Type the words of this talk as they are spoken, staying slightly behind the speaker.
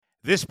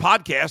This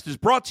podcast is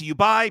brought to you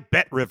by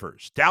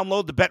BetRivers.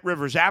 Download the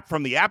BetRivers app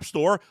from the App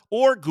Store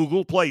or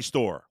Google Play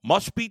Store.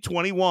 Must be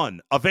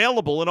 21.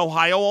 Available in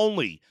Ohio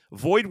only.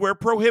 Void where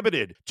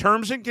prohibited.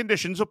 Terms and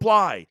conditions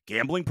apply.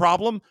 Gambling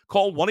problem?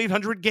 Call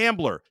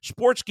 1-800-GAMBLER.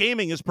 Sports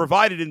gaming is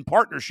provided in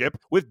partnership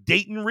with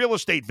Dayton Real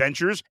Estate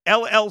Ventures,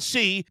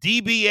 LLC,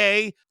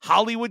 DBA,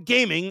 Hollywood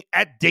Gaming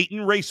at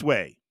Dayton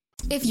Raceway.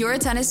 If you're a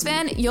tennis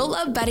fan, you'll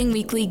love Betting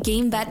Weekly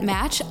Game Bet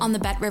Match on the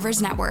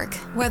BetRivers Network.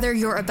 Whether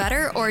you're a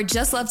bettor or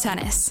just love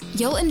tennis,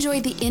 you'll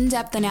enjoy the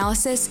in-depth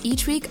analysis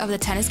each week of the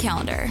tennis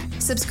calendar.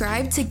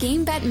 Subscribe to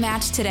Game Bet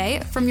Match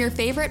today from your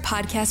favorite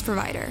podcast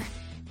provider.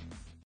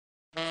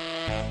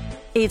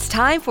 It's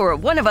time for a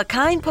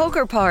one-of-a-kind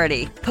poker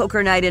party.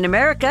 Poker Night in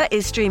America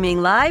is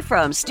streaming live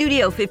from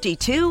Studio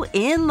 52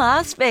 in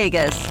Las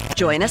Vegas.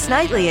 Join us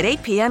nightly at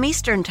 8 p.m.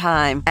 Eastern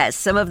Time as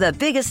some of the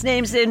biggest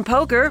names in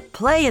poker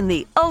play in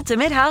the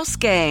ultimate house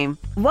game.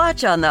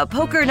 Watch on the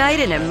Poker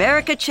Night in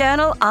America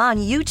channel on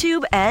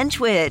YouTube and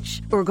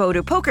Twitch, or go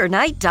to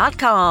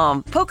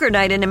pokernight.com. Poker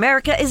Night in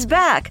America is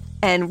back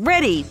and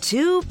ready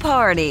to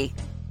party.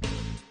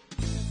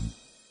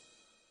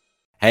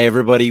 Hey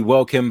everybody,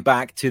 welcome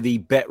back to the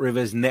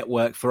BetRivers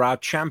Network for our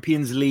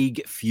Champions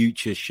League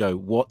Future Show.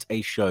 What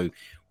a show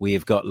we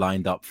have got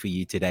lined up for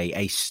you today.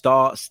 A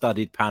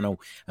star-studded panel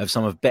of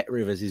some of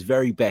BetRivers'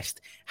 very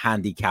best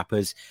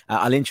handicappers.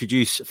 I'll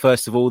introduce,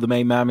 first of all, the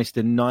main man,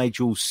 Mr.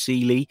 Nigel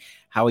Seeley.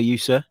 How are you,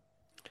 sir?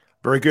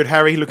 Very good,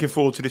 Harry. Looking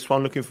forward to this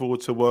one. Looking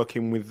forward to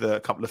working with a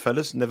couple of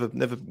fellas. Never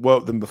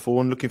worked with them before,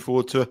 and looking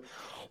forward to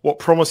what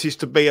promises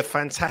to be a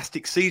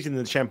fantastic season in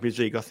the Champions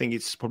League. I think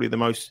it's probably the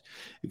most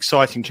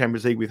exciting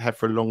Champions League we've had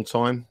for a long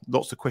time.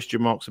 Lots of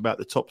question marks about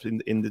the tops in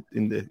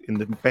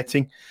the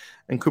betting,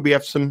 and could we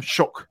have some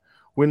shock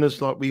winners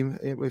like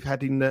we've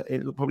had in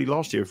probably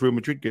last year, if Real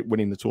Madrid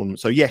winning the tournament.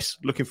 So yes,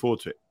 looking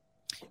forward to it.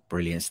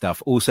 Brilliant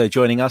stuff. Also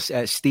joining us,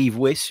 Steve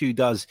Wyss, who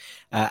does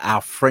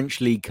our French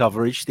league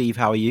coverage. Steve,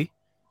 how are you?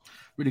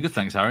 Really good,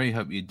 thanks, Harry.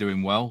 Hope you're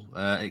doing well.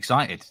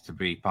 Excited to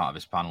be part of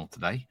this panel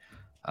today.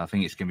 I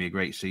think it's going to be a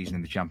great season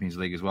in the Champions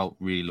League as well.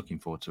 Really looking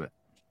forward to it.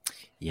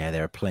 Yeah,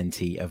 there are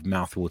plenty of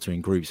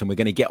mouthwatering groups, and we're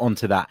going to get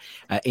onto that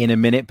in a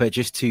minute. But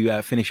just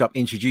to finish up,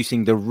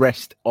 introducing the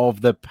rest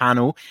of the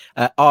panel,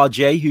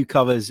 RJ, who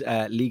covers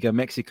Liga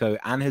Mexico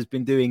and has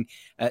been doing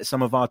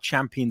some of our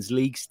Champions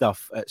League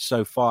stuff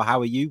so far.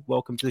 How are you?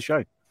 Welcome to the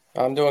show.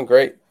 I'm doing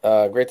great.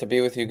 Great to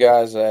be with you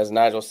guys. As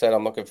Nigel said,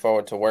 I'm looking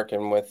forward to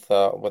working with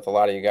a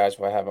lot of you guys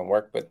who I haven't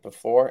worked with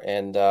before,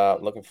 and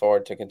looking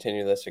forward to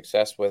continue the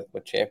success with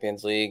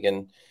Champions League.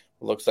 And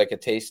it looks like a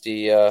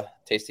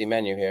tasty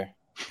menu here.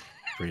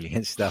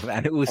 Brilliant stuff.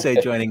 And also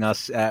joining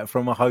us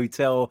from a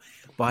hotel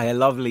by a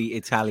lovely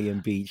Italian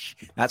beach.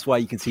 That's why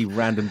you can see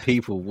random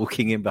people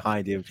walking in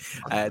behind him.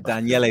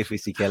 Daniele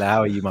Fisichella,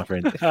 how are you, my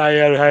friend? Hi,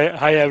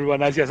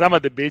 everyone. Yes, I'm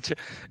at the beach,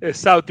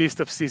 southeast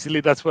of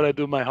Sicily. That's where I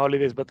do my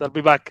holidays, but I'll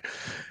be back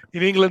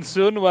in England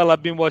soon. Well,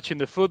 I've been watching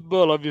the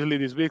football, obviously,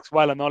 this week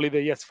while on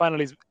holiday. Yes,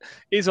 finally,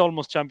 it's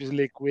almost Champions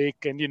League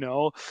week. And,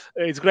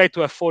 it's great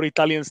to have 4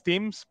 Italian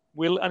teams.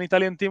 Will an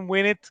Italian team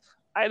win it?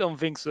 I don't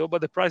think so, but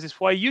the price is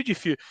quite huge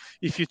if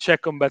you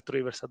check on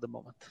BetRivers at the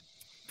moment.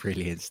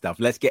 Brilliant stuff.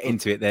 Let's get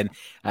into it then.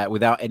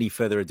 Without any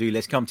further ado,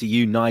 let's come to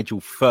you, Nigel,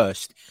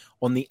 first.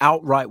 On the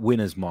outright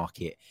winners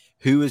market,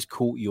 who has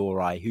caught your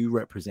eye? Who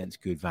represents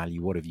good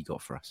value? What have you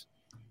got for us?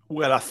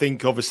 Well, I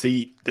think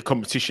obviously the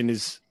competition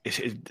is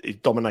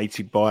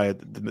dominated by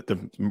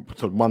the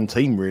sort of one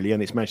team, really,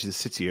 and it's Manchester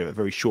City at a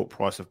very short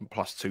price of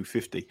plus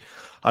 250.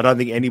 I don't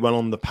think anyone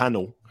on the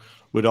panel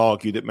would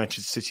argue that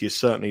Manchester City is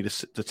certainly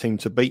the team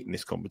to beat in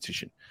this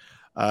competition.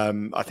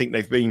 I think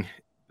they've been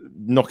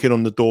knocking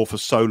on the door for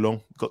so long,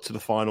 got to the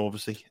final,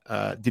 obviously,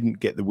 didn't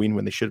get the win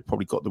when they should have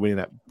probably got the win in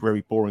that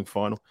very boring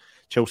final.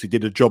 Chelsea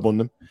did a job on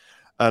them.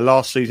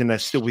 Last season, they'll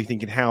still be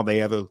thinking how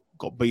they ever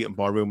got beaten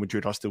by Real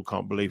Madrid. I still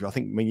can't believe it.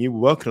 You were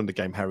working on the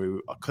game, Harry.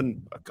 I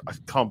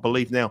can't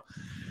believe now.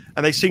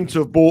 And they seem to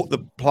have bought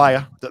the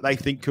player that they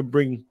think can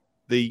bring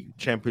the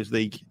Champions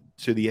League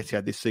to the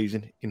Etihad this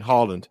season in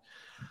Haaland.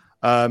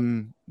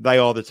 They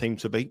are the team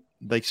to beat.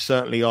 They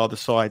certainly are the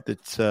side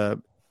that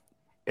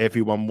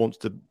everyone wants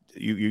to.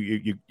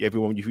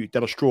 Everyone, if you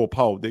did a straw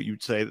poll, that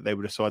you'd say that they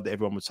would decide that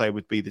everyone would say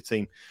would be the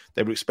team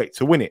they would expect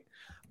to win it.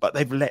 But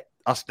they've let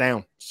us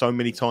down so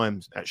many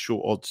times at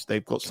short odds.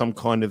 They've got some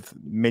kind of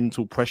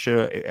mental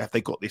pressure. If they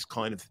got this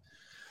kind of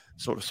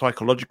sort of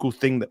psychological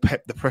thing that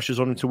the pressure's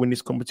on them to win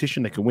this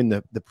competition, they can win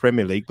the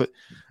Premier League. But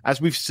as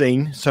we've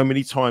seen so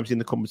many times in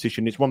the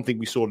competition, it's one thing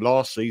we saw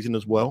last season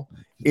as well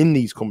in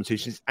these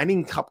competitions and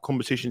in cup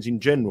competitions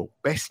in general.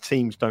 Best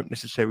teams don't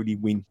necessarily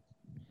win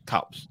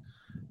cups.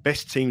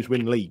 Best teams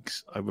win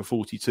leagues over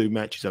 42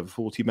 matches, over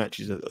 40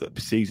 matches a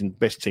season.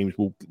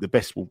 The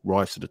best will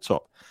rise to the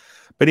top.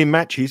 But in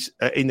matches,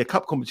 in the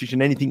cup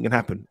competition, anything can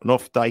happen, an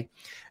off day.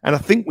 And I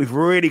think we've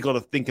really got to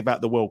think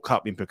about the World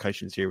Cup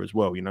implications here as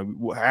well.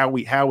 How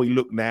we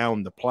look now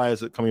and the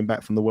players that are coming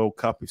back from the World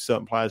Cup, if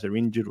certain players are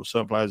injured or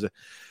certain players are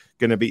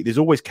going to be, there's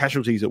always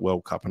casualties at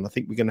World Cup, and I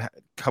think we're going to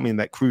come in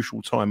that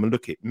crucial time and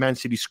look at Man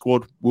City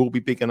squad will be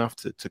big enough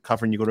to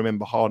cover, and you've got to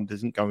remember Harden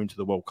doesn't go into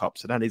the World Cup,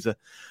 so that is a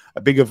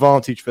big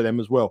advantage for them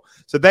as well.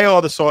 So they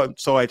are the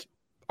side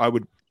I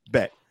would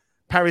bet.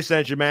 Paris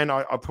Saint-Germain,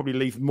 I'll probably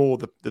leave more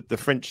the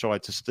French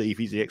side to Steve.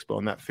 He's the expert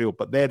on that field,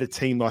 but they're the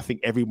team I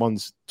think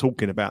everyone's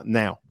talking about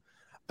now.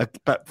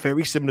 But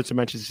very similar to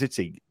Manchester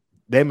City,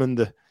 them and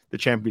the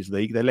Champions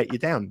League, they let you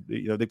down.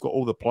 They've got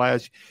all the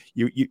players.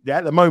 You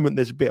at the moment,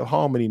 there's a bit of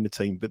harmony in the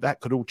team, but that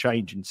could all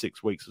change in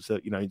 6 weeks or so.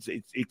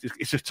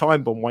 It's a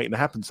time bomb waiting to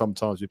happen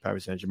sometimes with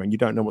Paris Saint-Germain. You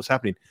don't know what's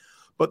happening.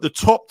 But the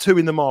top two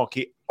in the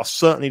market are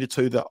certainly the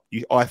two that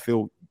I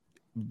feel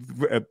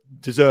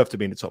deserve to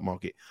be in the top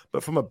market.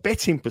 But from a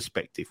betting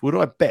perspective, would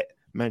I bet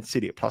Man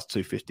City at plus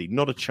 250?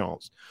 Not a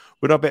chance.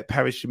 Would I bet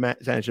Paris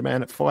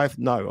Saint-Germain at 5?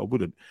 No, I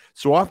wouldn't.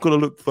 So I've got to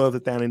look further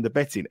down in the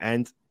betting.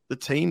 And the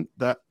team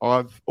that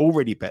I've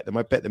already bet them,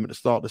 I bet them at the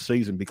start of the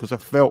season because I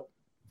felt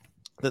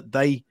that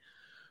they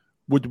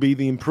would be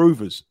the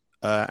improvers.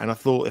 And I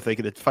thought if they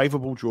get a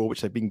favourable draw,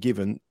 which they've been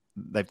given,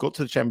 they've got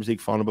to the Champions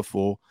League final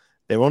before.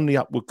 They're on the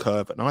upward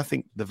curve. And I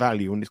think the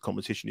value in this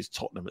competition is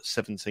Tottenham at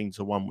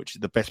 17-1, which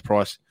is the best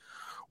price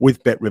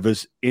with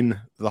BetRivers in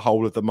the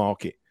whole of the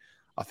market.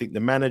 I think the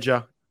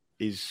manager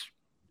is,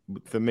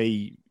 for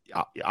me,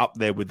 up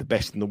there with the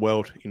best in the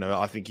world.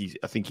 I think he's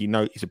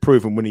a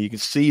proven winner. You can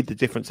see the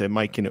difference they're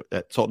making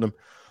at Tottenham.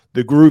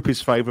 The group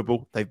is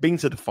favourable. They've been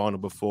to the final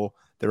before.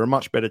 They're a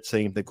much better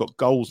team. They've got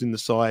goals in the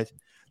side.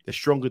 They're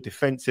stronger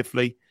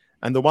defensively.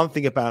 And the one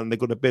thing about them, they've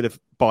got a bit of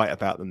bite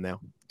about them now.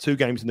 2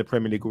 games in the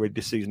Premier League already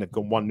this season. They've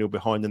gone 1-0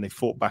 behind and they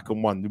fought back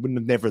and won. They wouldn't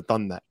have never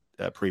done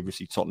that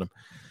previously, Tottenham.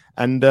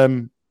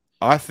 And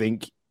I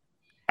think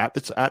at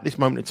this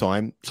moment in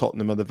time,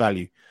 Tottenham are the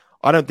value.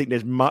 I don't think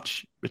there's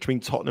much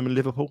between Tottenham and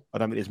Liverpool. I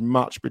don't think there's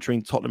much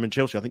between Tottenham and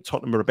Chelsea. I think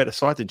Tottenham are a better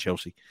side than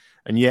Chelsea.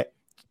 And yet,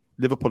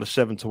 Liverpool are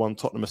 7-1,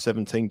 Tottenham are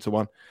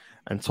 17-1,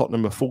 and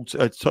Tottenham are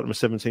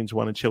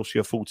 17-1 and Chelsea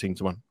are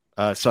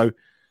 14-1. So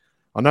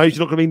I know it's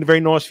not going to be very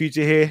nice for you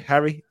to hear,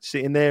 Harry,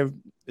 sitting there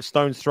a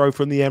stone's throw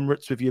from the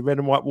Emirates with your red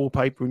and white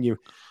wallpaper and your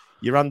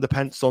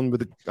underpants on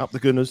with up the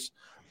Gunners.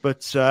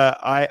 But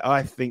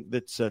I think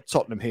that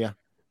Tottenham here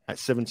at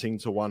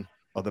 17-1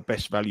 are the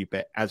best value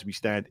bet as we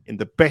stand in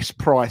the best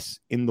price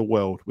in the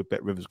world with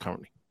BetRivers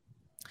currently.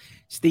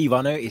 Steve,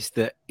 I noticed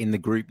that in the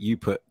group you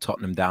put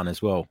Tottenham down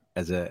as well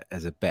as a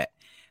bet.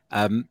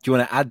 Do you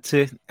want to add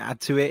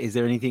to it? Is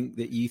there anything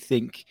that you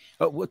think?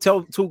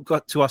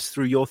 Talk to us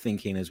through your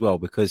thinking as well,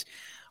 because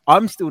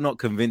I'm still not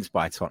convinced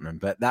by Tottenham.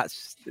 But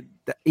that's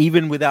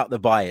even without the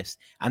bias.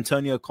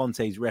 Antonio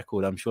Conte's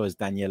record, I'm sure, as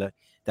Daniele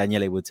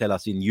would tell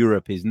us, in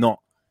Europe is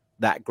not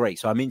that great.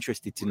 So I'm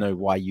interested to know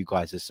why you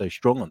guys are so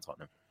strong on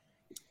Tottenham.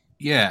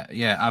 Yeah.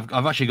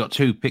 I've actually got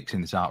 2 picks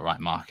in this outright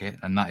market,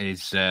 and that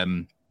is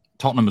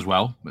Tottenham as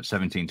well at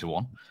 17-1.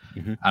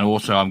 Mm-hmm. And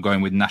also I'm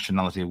going with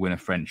nationality of winner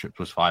French at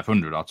plus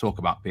 500. I'll talk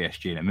about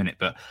PSG in a minute,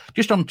 but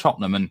just on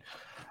Tottenham, and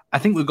I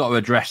think we've got to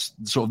address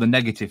sort of the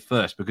negative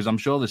first, because I'm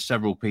sure there's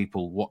several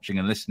people watching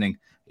and listening,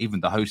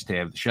 even the host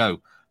here of the show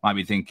might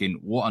be thinking,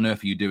 what on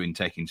earth are you doing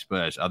taking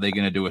Spurs? Are they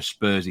going to do a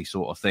Spursy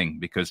sort of thing?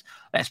 Because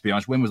let's be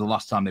honest, when was the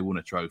last time they won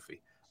a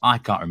trophy? I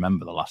can't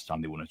remember the last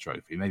time they won a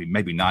trophy.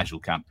 Maybe Nigel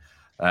can.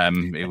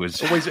 It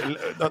was always.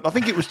 I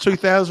think it was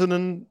 2000,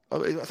 and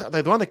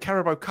they won the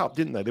Carabao Cup,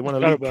 didn't they? They won a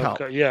League Cup.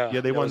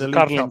 Yeah, they won the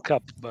League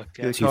Cup.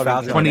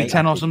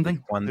 2010 or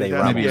something.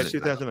 Maybe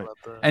 2008.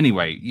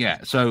 Anyway,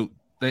 yeah. So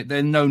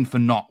they're known for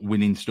not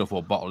winning stuff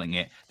or bottling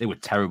it. They were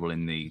terrible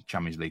in the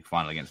Champions League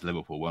final against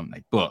Liverpool, weren't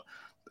they? But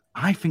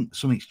I think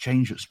something's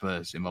changed at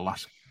Spurs in the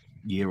last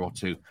year or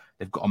two.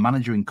 They've got a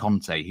manager in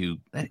Conte who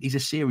he's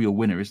a serial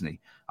winner, isn't he?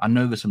 I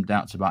know there's some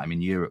doubts about him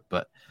in Europe,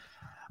 but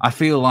I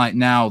feel like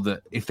now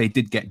that if they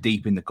did get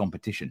deep in the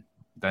competition,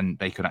 then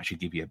they could actually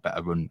give you a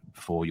better run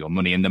for your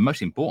money. And the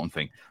most important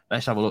thing,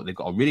 let's have a look. They've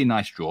got a really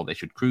nice draw. They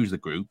should cruise the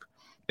group.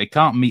 They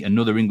can't meet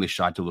another English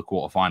side till the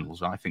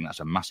quarterfinals. I think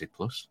that's a massive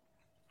plus.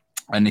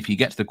 And if you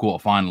get to the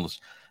quarterfinals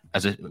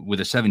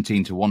with a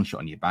 17-1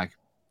 shot in your bag,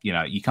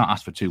 you can't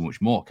ask for too much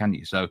more, can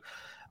you? So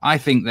I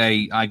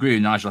agree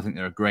with Nigel. I think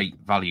they're a great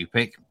value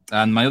pick.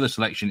 And my other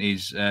selection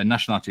is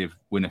nationality of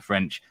winner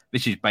French.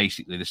 This is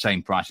basically the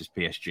same price as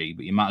PSG,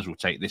 but you might as well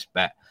take this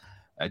bet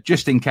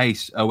just in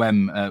case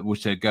OM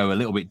was to go a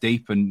little bit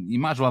deep, and you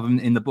might as well have them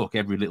in the book.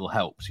 Every little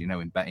helps,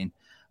 in betting.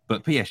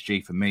 But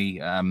PSG, for me,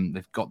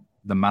 they've got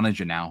the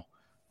manager now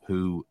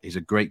who is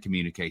a great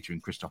communicator in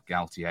Christophe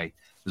Galtier.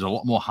 There's a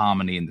lot more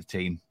harmony in the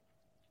team.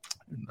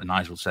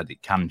 Nigel said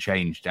it can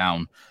change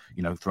down,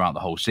 throughout the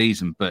whole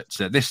season. But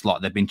this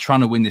lot, they've been trying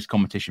to win this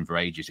competition for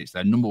ages. It's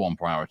their number one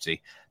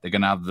priority. They're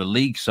going to have the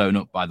league sewn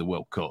up by the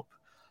World Cup,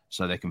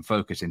 so they can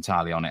focus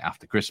entirely on it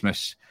after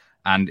Christmas.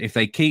 And if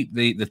they keep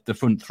the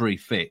front 3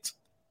 fit,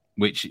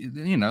 which,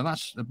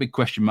 that's a big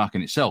question mark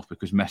in itself,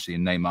 because Messi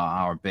and Neymar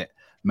are a bit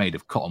made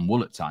of cotton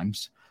wool at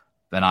times,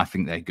 then I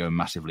think they go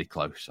massively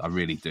close. I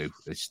really do.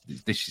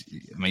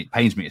 It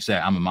pains me to say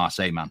it. I'm a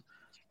Marseille man,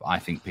 but I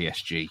think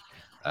PSG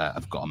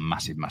have got a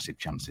massive, massive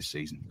chance this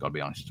season. Got to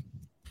be honest.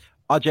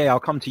 RJ, I'll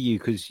come to you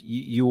because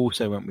you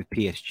also went with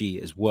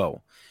PSG as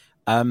well.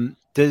 And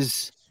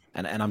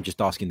I'm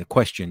just asking the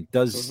question,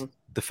 does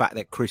the fact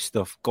that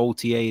Christophe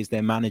Gaultier is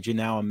their manager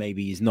now and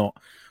maybe he's not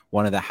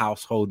one of the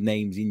household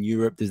names in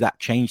Europe, does that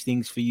change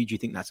things for you? Do you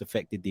think that's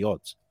affected the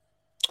odds?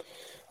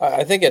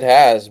 I think it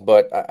has,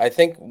 but I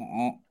think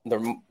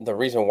the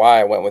reason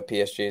why I went with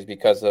PSG is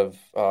because of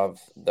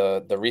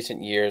the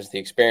recent years, the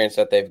experience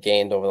that they've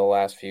gained over the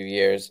last few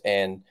years,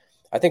 and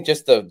I think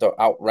just the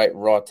outright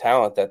raw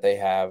talent that they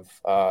have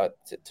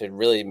to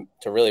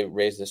really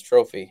raise this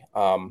trophy.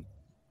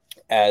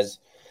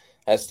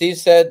 As Steve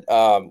said,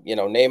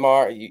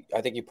 Neymar,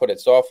 I think you put it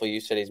softly. You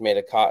said he's made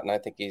of cotton. I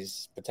think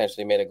he's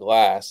potentially made of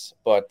glass.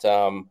 But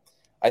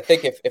I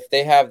think if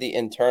they have the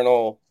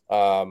internal,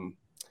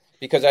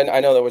 because I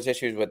know there was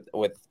issues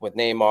with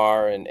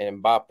Neymar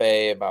and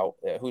Mbappe about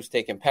who's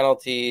taking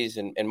penalties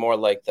and more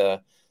like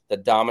the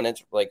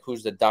dominance, like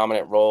who's the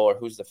dominant role or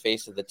who's the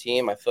face of the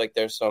team. I feel like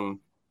there's some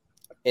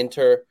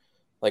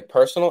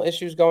personal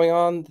issues going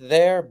on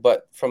there,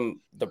 but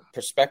from the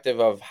perspective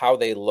of how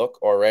they look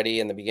already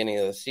in the beginning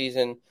of the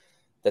season,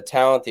 the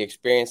talent, the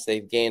experience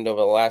they've gained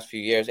over the last few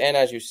years, and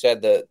as you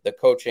said, the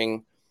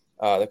coaching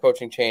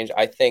change,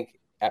 I think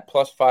at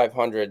plus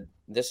 500,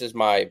 this is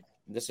my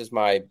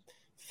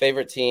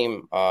favorite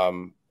team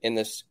in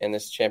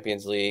this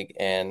Champions League,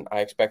 and I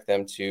expect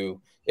them to,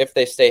 if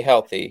they stay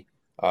healthy,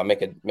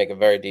 make a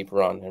very deep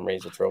run and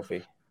raise the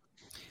trophy.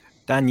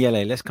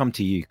 Daniele, let's come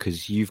to you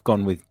because you've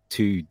gone with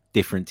two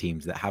different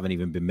teams that haven't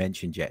even been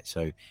mentioned yet.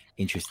 So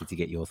interested to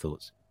get your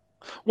thoughts.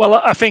 Well,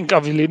 I think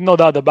obviously no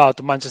doubt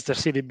about Manchester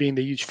City being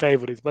the huge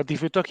favorites. But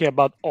if you're talking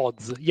about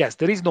odds, yes,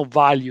 there is no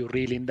value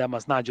really in them,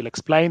 as Nigel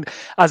explained.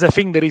 As I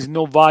think there is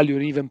no value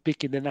in even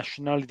picking the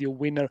nationality of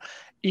winner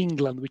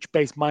England, which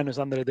pays minus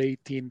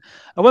 118.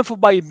 I went for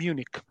Bayern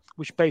Munich,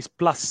 which pays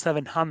plus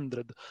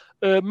 700,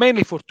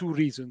 mainly for two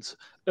reasons.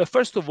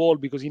 First of all,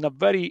 because in a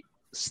very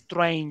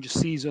strange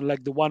season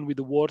like the one with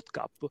the World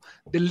Cup,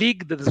 the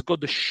league that has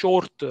got the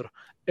shorter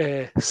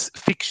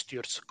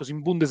fixtures, because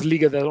in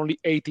Bundesliga there are only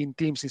 18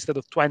 teams instead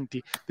of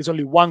 20. There's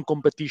only one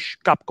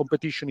cup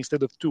competition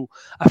instead of two.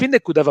 I think they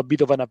could have a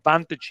bit of an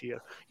advantage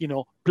here.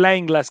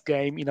 Playing less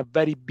game in a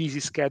very busy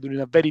schedule,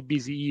 in a very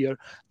busy year.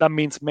 That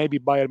means maybe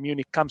Bayern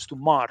Munich comes to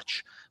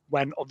March,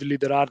 when obviously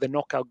there are the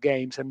knockout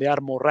games and they are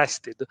more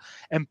rested.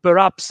 And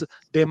perhaps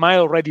they might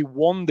already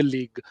won the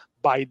league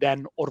by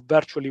then or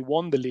virtually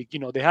won the league.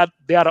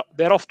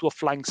 They're off to a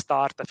flying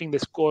start. I think they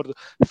scored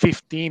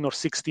 15 or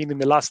 16 in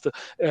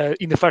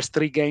the first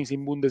three games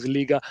in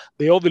Bundesliga.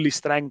 They obviously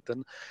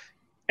strengthened.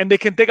 And they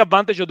can take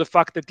advantage of the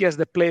fact that, yes,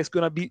 the play is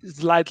going to be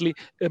slightly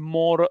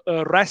more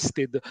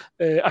rested.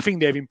 I think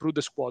they have improved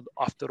the squad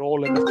after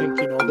all. And I think,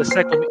 the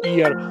second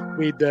year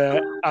with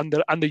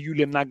under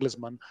Julian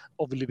Nagelsmann,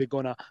 obviously they're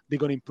gonna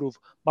improve.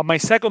 But my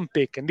second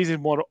pick, and this is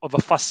more of a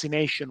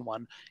fascination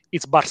one,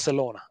 it's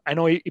Barcelona. I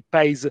know it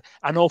pays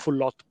an awful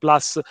lot,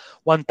 plus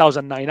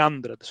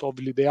 1,900. So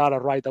obviously they are a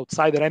right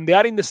outsider. And they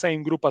are in the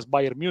same group as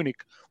Bayern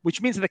Munich,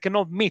 which means they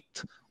cannot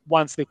meet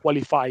once they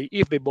qualify,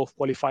 if they both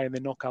qualify and they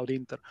knock out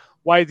Inter.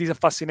 Why is this a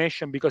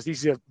fascination? Because this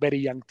is a very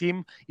young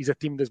team. It's a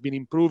team that's been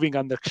improving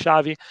under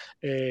Xavi.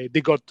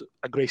 They got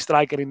a great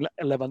striker in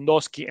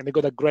Lewandowski, and they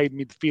got a great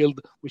midfield,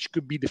 which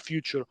could be the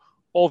future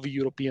of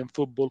European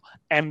football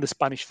and the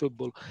Spanish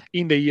football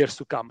in the years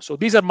to come. So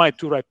these are my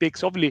two right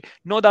picks. Obviously,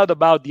 no doubt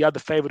about the other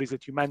favorites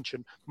that you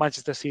mentioned,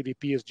 Manchester City,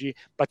 PSG.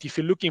 But if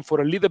you're looking for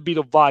a little bit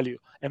of value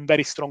and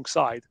very strong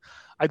side,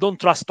 I don't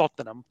trust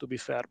Tottenham, to be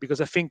fair, because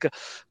I think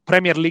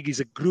Premier League is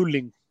a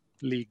grueling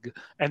league,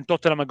 and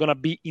Tottenham are going to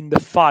be in the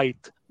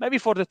fight, maybe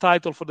for the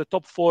title, for the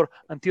top four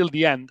until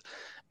the end.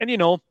 And,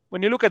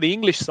 when you look at the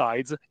English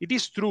sides, it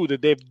is true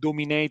that they've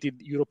dominated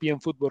European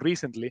football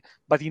recently,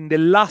 but in the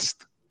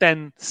last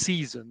 10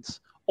 seasons,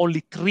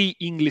 only 3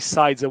 English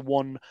sides have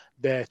won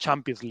the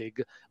Champions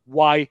League.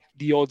 Why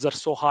the odds are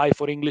so high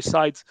for English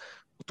sides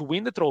to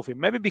win the trophy?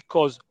 Maybe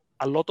because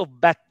a lot of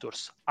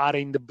bettors are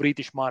in the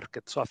British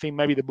market. So I think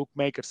maybe the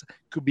bookmakers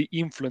could be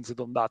influenced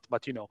on that.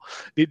 But,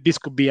 this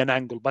could be an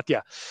angle. But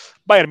yeah,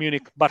 Bayern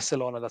Munich,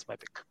 Barcelona, that's my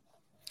pick.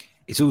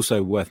 It's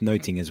also worth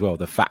noting as well,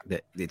 the fact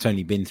that it's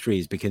only been 3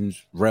 is because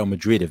Real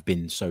Madrid have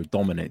been so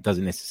dominant. It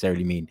doesn't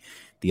necessarily mean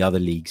the other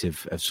leagues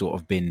have sort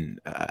of been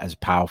as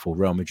powerful.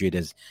 Real Madrid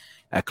as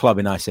a club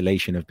in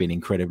isolation have been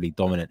incredibly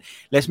dominant.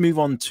 Let's move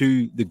on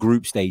to the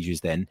group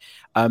stages then.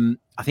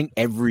 I think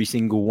every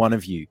single one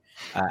of you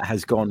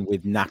has gone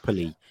with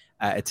Napoli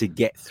to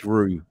get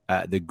through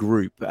the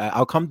group.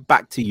 I'll come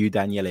back to you,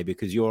 Daniele,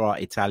 because you're our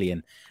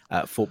Italian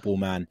football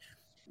man.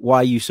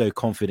 Why are you so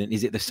confident?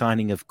 Is it the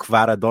signing of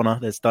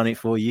Kvaradona that's done it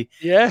for you?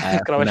 Yeah,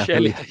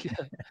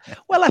 Kvaratskhelia.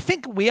 Well, I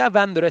think we have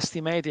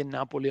underestimated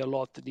Napoli a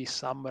lot this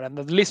summer, and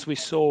at least we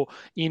saw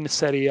in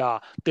Serie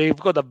A. They've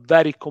got a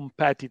very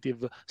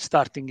competitive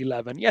starting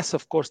 11. Yes,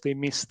 of course, they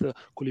missed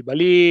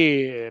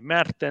Koulibaly,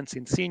 Mertens,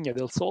 Insigne,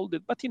 they'll sold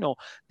it. But,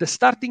 the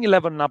starting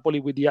 11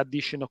 Napoli with the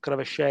addition of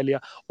Kvaratskhelia,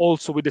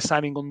 also with the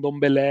signing on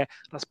Ndombele,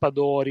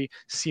 Raspadori,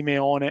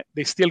 Simeone,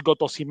 they still got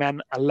Osimhen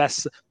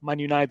unless Man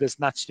United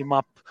snatched him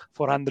up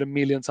for 100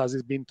 millions as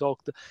it's been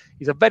talked.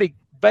 Is a very,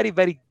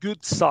 very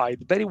good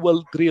side, very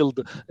well drilled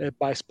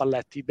by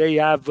Spalletti. They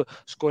have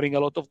scoring a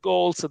lot of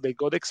goals. They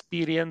got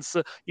experience.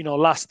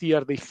 Last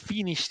year they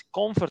finished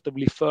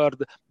comfortably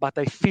third, but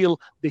I feel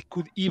they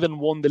could even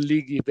won the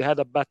league if they had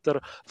a better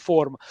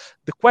form.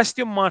 The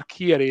question mark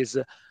here is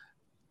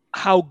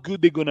how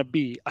good they're going to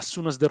be as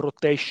soon as the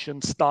rotation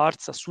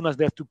starts, as soon as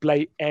they have to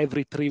play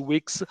every 3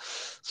 weeks.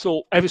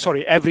 So every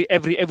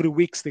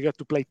weeks they have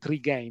to play 3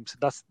 games.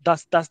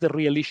 That's the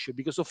real issue,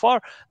 because so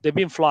far they've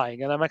been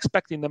flying, and I'm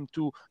expecting them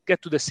to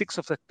get to the 6th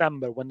of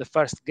September when the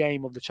first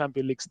game of the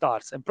Champions League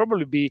starts and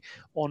probably be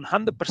on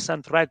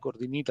 100% record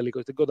in Italy,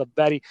 because they got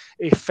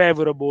a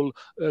favorable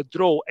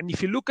draw. And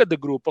if you look at the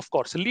group, of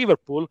course,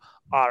 Liverpool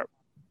are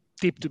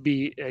tipped to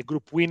be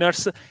group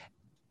winners.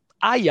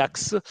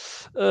 Ajax,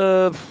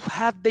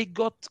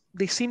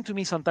 they seem to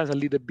me sometimes a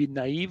little bit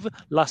naive.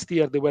 Last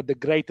year they were the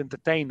great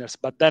entertainers,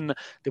 but then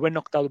they were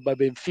knocked out by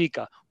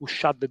Benfica, who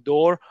shut the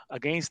door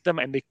against them,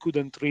 and they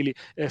couldn't really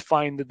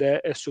find the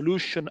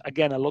solution.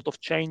 Again, a lot of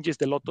changes.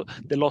 They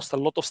lost a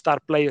lot of star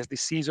players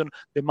this season.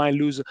 They might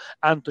lose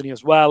Anthony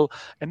as well.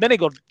 And then they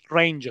got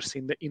Rangers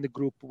in the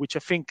group, which I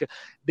think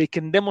they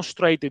can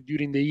demonstrate that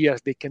during the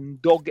years they can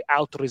dog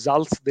out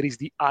results. There is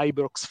the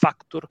Ibrox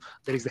factor.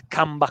 There is the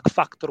comeback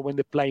factor when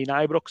they play in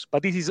Ibrox,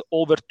 but this is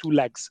over 2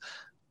 legs.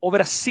 Over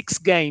a 6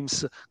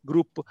 games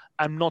group,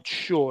 I'm not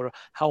sure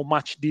how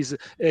much this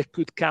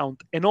could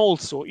count. And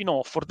also,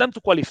 for them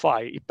to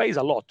qualify, it pays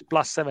a lot,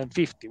 plus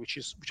 750, which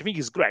I think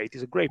is great.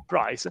 It's a great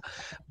price.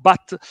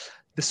 But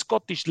the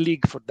Scottish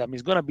League for them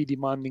is going to be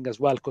demanding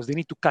as well, because they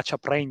need to catch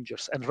up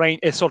Rangers and they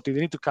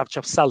need to catch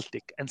up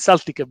Celtic, and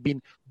Celtic have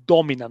been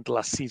dominant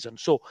last season.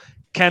 So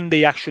can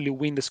they actually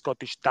win the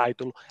Scottish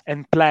title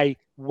and play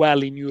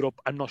well in Europe?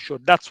 I'm not sure.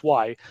 That's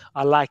why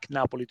I like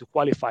Napoli to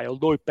qualify,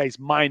 although it pays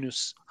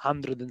minus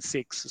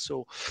 106.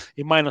 So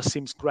it might not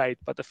seem great,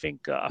 but I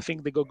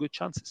think they got good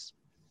chances.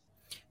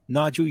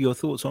 Nigel, your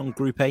thoughts on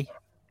Group A?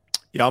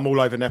 Yeah, I'm all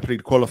over Napoli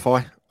to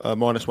qualify.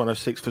 Minus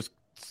 106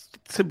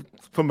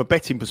 from a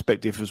betting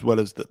perspective as well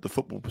as the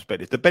football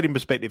perspective. The betting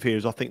perspective here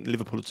is I think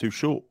Liverpool are too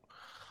short.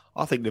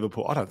 I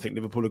don't think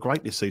Liverpool are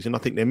great this season. I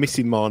think they're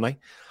missing Mane.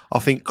 I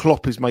think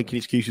Klopp is making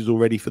excuses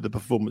already for the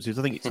performances.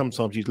 I think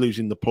sometimes he's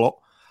losing the plot.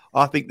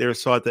 I think they're a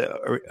side that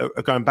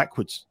are going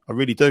backwards. I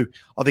really do.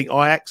 I think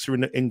Ajax are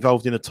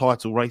involved in a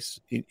title race.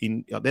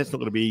 That's not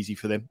going to be easy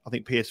for them. I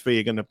think PSV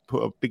are going to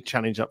put a big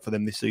challenge up for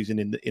them this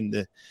season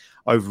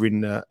over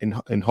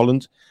in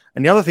Holland.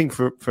 And the other thing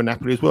for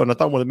Napoli as well, and I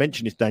don't want to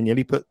mention this,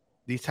 Daniele, but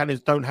the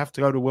Italians don't have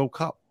to go to World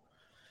Cup.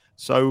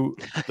 So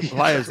the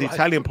players, the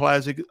Italian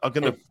players are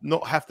going to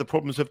not have the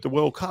problems of the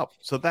World Cup.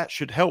 So that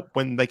should help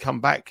when they come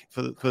back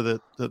for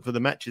the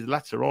matches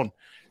later on.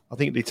 I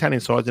think the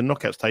Italian side, the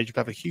knockout stage, will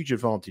have a huge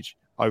advantage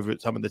over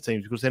some of the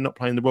teams because they're not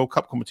playing the World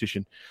Cup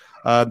competition.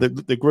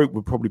 The group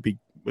would probably be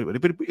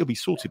it'll be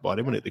sorted by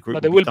them, won't it? The group,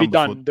 but they will be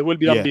done. They will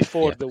be done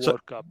before the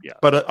World Cup. Yeah.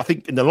 But I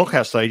think in the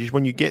knockout stages,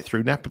 when you get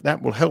through,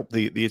 that will help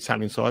the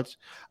Italian sides.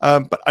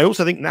 But I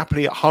also think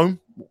Napoli at home,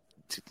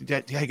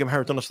 Diego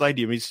Maradona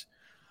Stadium is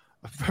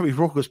a very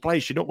raucous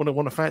place. You don't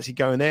want to fancy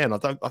going there, and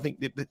I think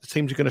the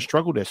teams are going to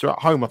struggle there. So at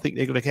home, I think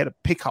they're going to get to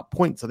pick up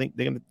points. I think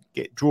they're going to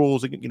get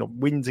draws,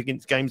 wins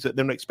against games that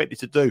they're not expected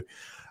to do.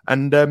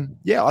 And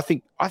I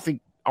think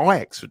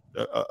Ajax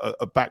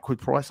a backward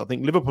price. I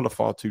think Liverpool are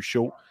far too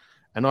short,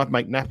 and I'd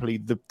make Napoli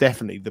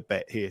definitely the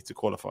bet here to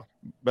qualify.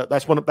 But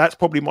that's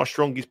probably my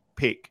strongest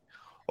pick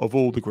of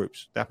all the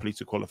groups. Napoli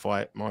to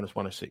qualify at minus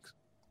 106.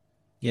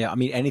 Yeah, I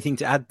mean, anything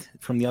to add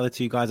from the other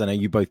two guys? I know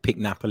you both picked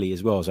Napoli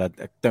as well, so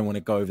I don't want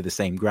to go over the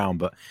same ground,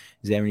 but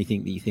is there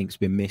anything that you think's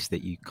been missed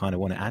that you kind of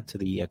want to add to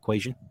the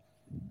equation?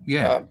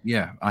 Yeah.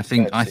 I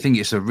think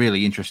it's a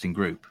really interesting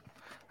group.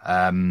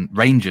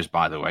 Rangers,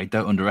 by the way,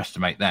 don't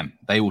underestimate them.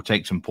 They will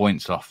take some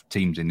points off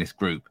teams in this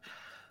group.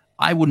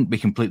 I wouldn't be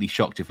completely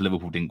shocked if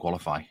Liverpool didn't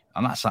qualify,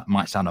 and that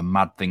might sound a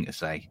mad thing to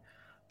say,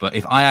 but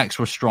if Ajax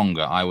were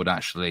stronger, I would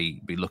actually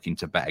be looking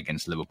to bet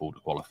against Liverpool to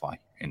qualify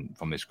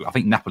from this group. I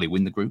think Napoli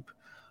win the group.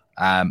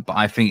 But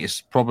I think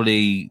it's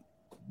probably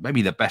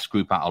maybe the best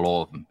group out of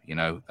all of them.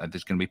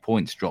 There's going to be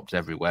points dropped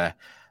everywhere.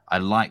 I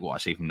like what I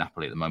see from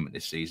Napoli at the moment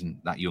this season.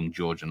 That young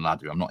Georgian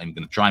lad, who I'm not even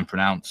going to try and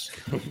pronounce,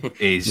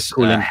 is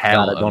a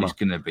hell of. He's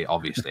going to be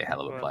obviously a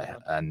hell of a player.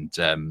 And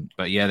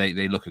but yeah,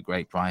 they look a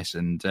great price.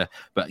 And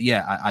but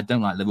yeah, I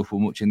don't like Liverpool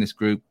much in this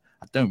group.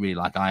 I don't really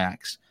like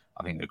Ajax.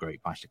 I think they're a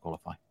great price to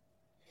qualify.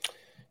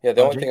 Yeah,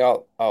 the only thing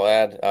I'll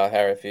add,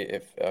 Harry,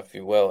 if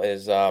you will,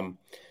 is.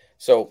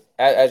 So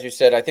as you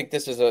said, I think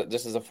this is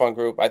a fun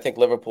group. I think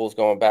Liverpool's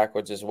going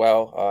backwards as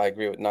well. I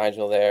agree with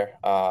Nigel there.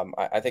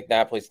 I think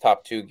Napoli's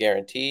top 2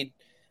 guaranteed.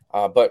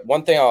 But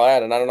one thing I'll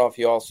add, and I don't know if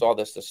you all saw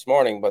this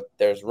morning, but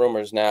there's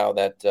rumors now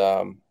that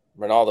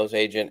Ronaldo's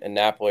agent and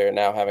Napoli are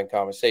now having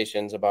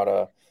conversations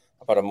about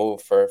a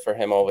move for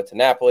him over to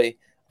Napoli.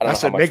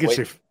 That's a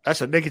negative.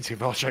 That's a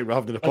negative, I'll say,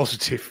 rather than a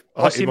positive.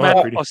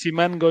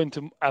 Osimhen going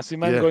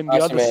the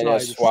other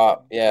side.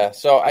 Swap. Yeah.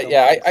 So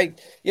I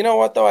you know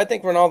what though? I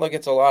think Ronaldo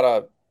gets a lot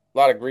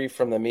of grief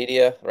from the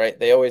media, right?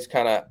 They always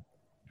kind of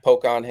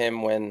poke on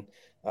him when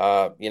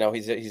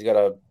he's got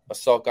a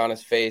sulk on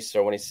his face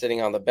or when he's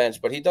sitting on the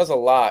bench. But he does a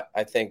lot,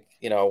 I think,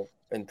 in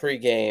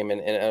pregame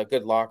and a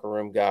good locker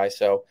room guy.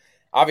 So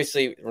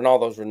obviously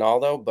Ronaldo's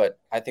Ronaldo, but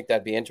I think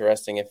that'd be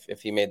interesting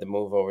if he made the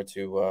move over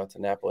to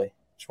Napoli.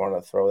 Just wanted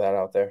to throw that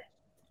out there.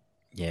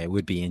 Yeah, it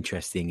would be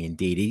interesting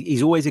indeed.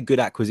 He's always a good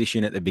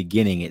acquisition at the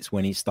beginning. It's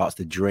when he starts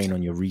to drain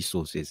on your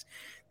resources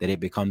that it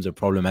becomes a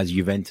problem, as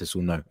Juventus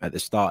will know. At the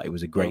start, it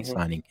was a great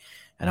signing,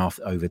 and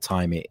over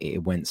time,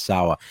 it went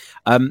sour.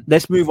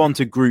 Let's move on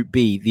to Group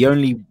B. The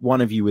only one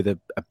of you with a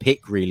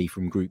pick, really,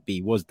 from Group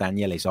B was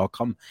Daniele. So I'll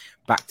come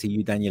back to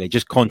you, Daniele,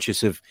 just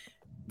conscious of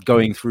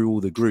going through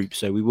all the groups.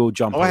 So we will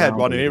jump I had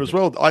one in here as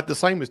well. I had the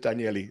same as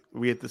Daniele.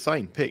 We had the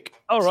same pick.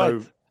 All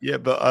right. So, yeah,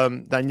 but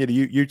Daniele,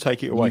 you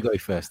take it away. You go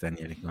first,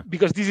 Daniele.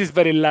 Because this is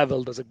very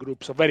leveled as a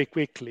group, so very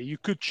quickly you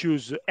could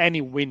choose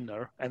any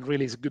winner, and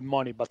really it's good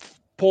money. But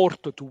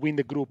Porto to win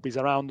the group is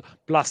around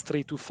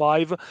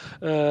 +325.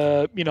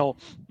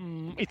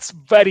 It's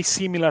very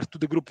similar to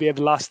the group we had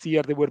last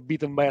year. They were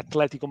beaten by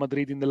Atletico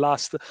Madrid in the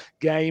last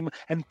game,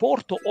 and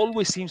Porto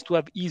always seems to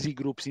have easy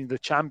groups in the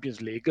Champions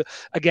League.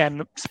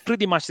 Again, it's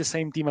pretty much the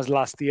same team as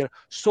last year.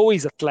 So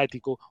is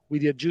Atletico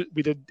with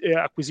the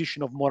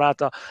acquisition of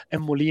Morata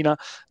and Molina.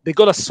 They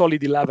got a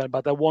solid 11,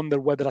 but I wonder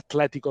whether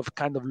Atletico have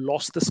kind of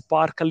lost the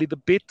spark a little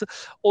bit.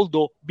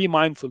 Although, be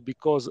mindful,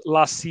 because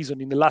last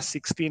season, in the last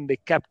 16, they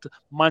kept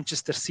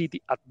Manchester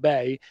City at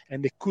bay,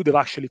 and they could have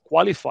actually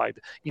qualified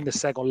in the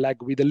second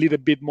leg with a little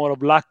bit more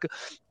of luck.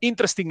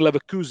 Interesting,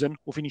 Leverkusen,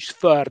 who finished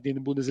third in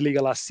the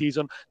Bundesliga last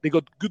season. They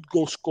got good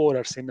goal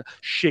scorers in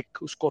Schick,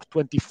 who scored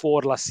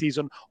 24 last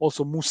season.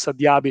 Also, Moussa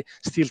Diaby,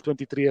 still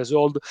 23 years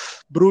old.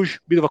 Bruges,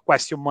 bit of a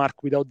question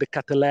mark without the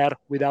Cateler,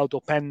 without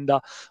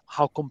Openda.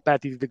 How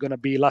competitive they're going to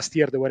be. Last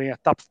year, they were in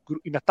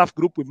a tough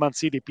group with Man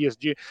City,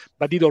 PSG,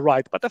 but did all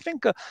right. But I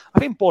think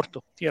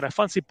Porto here. I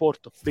fancy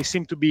Porto. They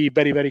seem to be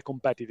very, very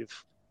competitive.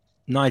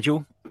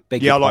 Nigel? I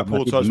like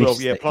Porto as well.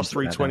 Yeah,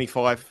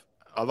 +325.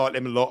 I like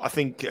them a lot. I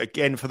think,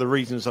 again, for the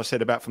reasons I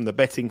said about from the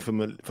betting from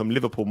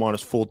Liverpool,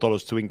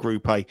 -$4 to win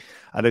Group A.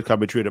 Atletico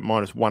Madrid at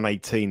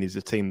 -118 is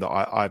a team that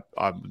I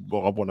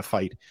want to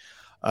fade.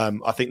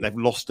 I think they've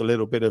lost a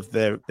little bit of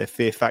their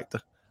fear factor.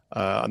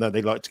 I know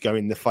they like to go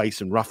in the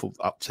face and ruffle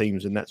up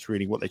teams, and that's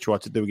really what they try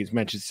to do against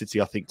Manchester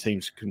City. I think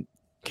teams can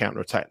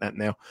counter-attack that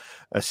now.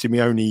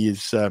 Simeone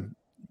is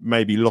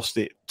maybe lost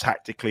it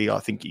tactically. I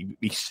think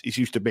he's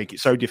used to make it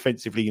so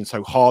defensively and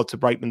so hard to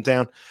break them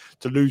down.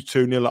 To lose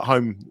 2-0 at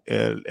home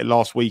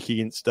last week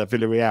against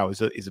Villarreal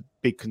is a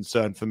big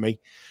concern for me.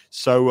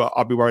 So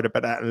I'll be worried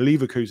about that. And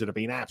Leverkusen have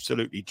been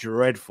absolutely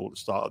dreadful at the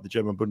start of the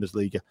German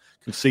Bundesliga,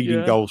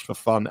 conceding goals for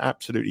fun.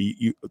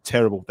 Absolutely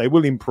terrible. They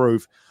will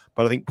improve,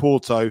 but I think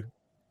Porto,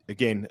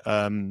 again,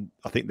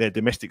 I think their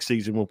domestic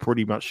season will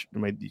pretty much,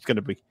 it's going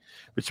to be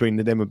between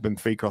them and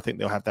Benfica. I think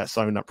they'll have that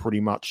sewn up pretty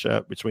much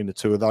between the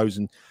two of those,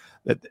 and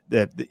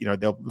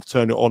they'll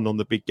turn it on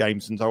the big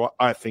games. And so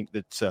I think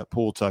that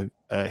Porto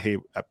here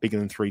at bigger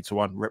than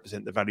 3-1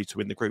 represent the value to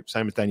win the group.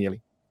 Same as Daniele.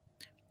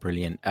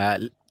 Brilliant.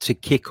 To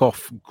kick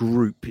off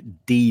Group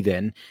D,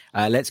 then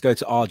let's go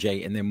to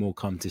RJ, and then we'll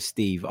come to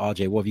Steve.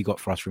 RJ, what have you got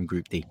for us from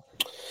Group D?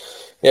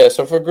 Yeah,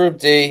 so for Group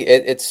D,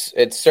 it's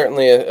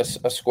certainly a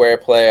square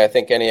play. I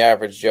think any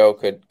average Joe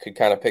could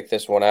kind of pick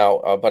this one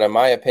out. But in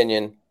my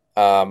opinion,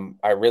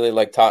 I really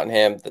like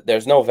Tottenham.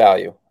 There's no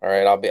value. All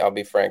right, I'll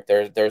be frank.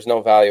 There's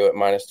no value at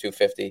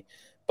 -250.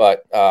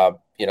 But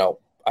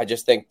I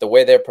just think the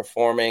way they're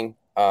performing,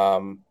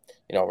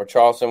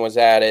 Richarlison was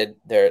added.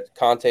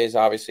 Conte is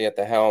obviously at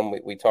the helm.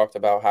 We talked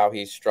about how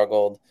he's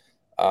struggled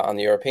on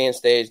the European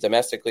stage.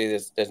 Domestically,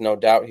 there's no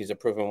doubt he's a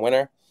proven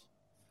winner.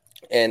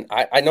 And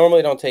I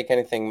normally don't take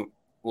anything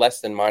less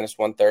than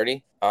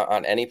 -130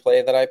 on any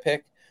play that I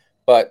pick.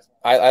 But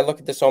I look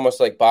at this almost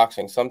like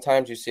boxing.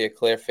 Sometimes you see a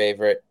clear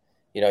favorite,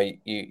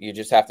 you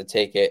just have to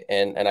take it.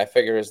 And I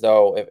figure as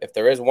though if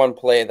there is one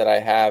play that I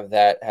have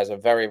that has a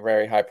very,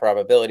 very high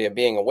probability of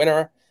being a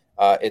winner,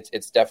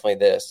 it's definitely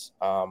this.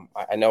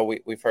 I know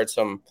we've heard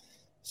some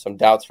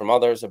doubts from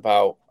others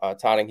about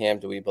Tottenham.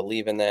 Do we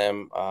believe in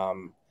them?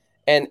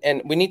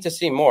 And we need to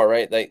see more,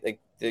 right? Like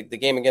the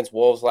game against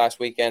Wolves last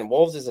weekend.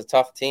 Wolves is a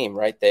tough team,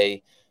 right?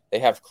 They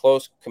have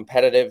close,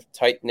 competitive,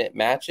 tight-knit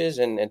matches,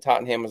 and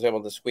Tottenham was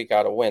able to squeak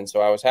out a win.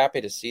 So I was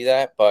happy to see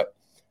that. But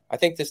I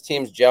think this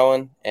team's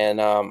gelling, and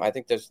I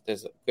think there's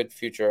a good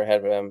future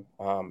ahead of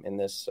them in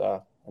this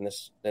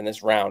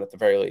round at the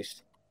very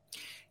least.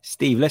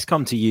 Steve, let's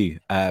come to you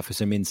for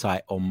some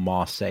insight on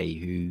Marseille,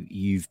 who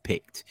you've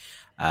picked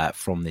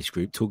from this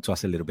group. Talk to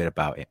us a little bit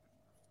about it.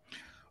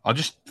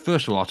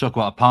 First of all, I'll talk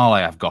about a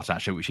parlay I've got,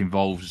 actually, which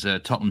involves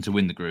Tottenham to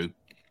win the group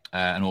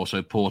and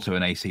also Porto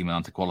and AC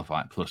Milan to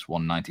qualify at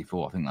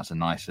 +194. I think that's a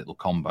nice little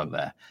combo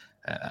there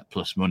at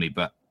plus money.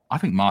 But I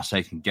think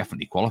Marseille can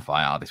definitely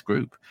qualify out of this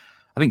group.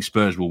 I think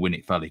Spurs will win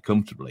it fairly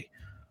comfortably.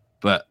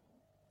 But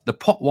the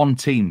pot one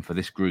team for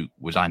this group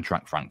was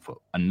Eintracht Frankfurt.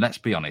 And let's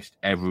be honest,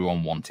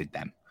 everyone wanted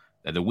them.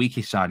 They're the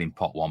weakest side in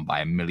pot one by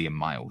a million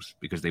miles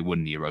because they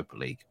won the Europa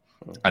League.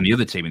 And the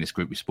other team in this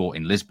group was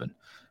Sporting Lisbon,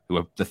 who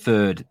are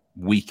the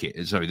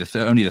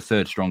only the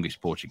third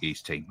strongest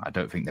Portuguese team. I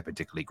don't think they're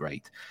particularly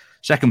great.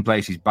 Second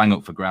place is bang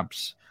up for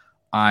grabs.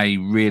 I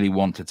really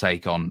want to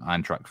take on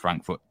Eintracht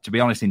Frankfurt. To be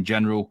honest, in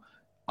general,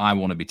 I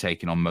want to be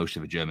taking on most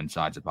of the German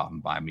sides apart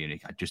from Bayern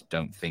Munich. I just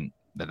don't think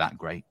they're that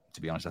great,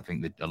 to be honest. I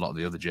think that a lot of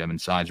the other German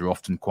sides are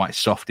often quite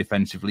soft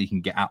defensively. You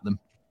can get at them.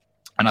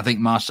 And I think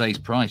Marseille's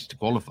price to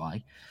qualify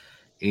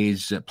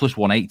is plus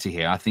 180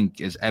 here. I think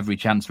there's every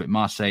chance of it.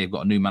 Marseille have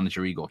got a new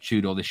manager, Igor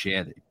Tudor, this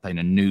year. They're playing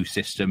a new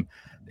system.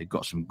 They've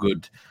got some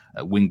good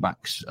wing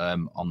backs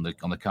on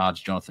the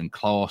cards. Jonathan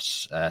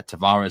Klaus,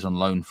 Tavares on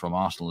loan from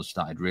Arsenal has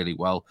started really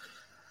well.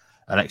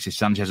 Alexis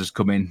Sanchez has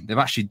come in. They've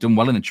actually done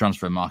well in the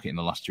transfer market in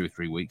the last 2 or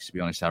 3 weeks, to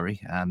be honest,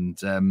 Harry. And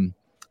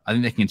I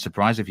think they can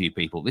surprise a few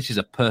people. This is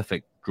a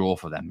perfect draw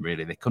for them,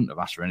 really. They couldn't have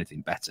asked for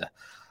anything better.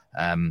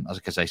 As I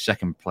can say,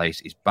 second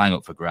place is bang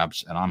up for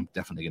grabs, and I'm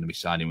definitely going to be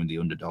siding with the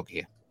underdog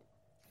here.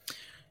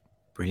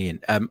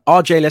 Brilliant.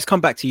 RJ, let's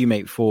come back to you,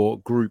 mate, for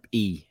Group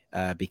E,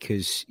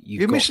 because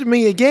you're missing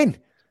me again.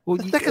 Well,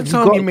 the second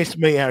time you missed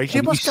me, Harry.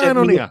 What's going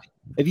on here?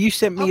 Have you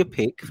sent me a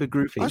pick for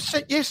Group E?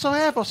 Yes, I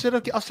have. I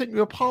sent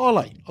you a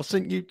parlay. I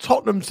sent you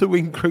Tottenham to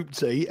win Group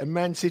D and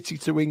Man City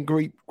to win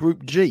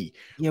Group G.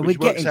 Yeah, we're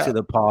getting to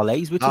the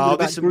parlays. We're talking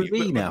about Group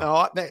E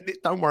now. No,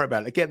 don't worry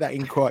about it. Get that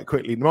in quite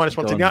quickly.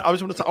 -110.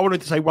 I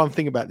wanted to say one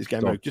thing about this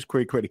game, just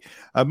quickly.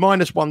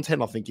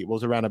 -110, I think it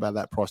was around about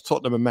that price.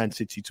 Tottenham and Man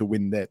City to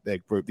win their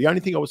group. The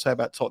only thing I would say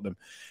about Tottenham,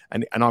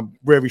 and I'm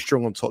very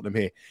strong on Tottenham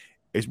here,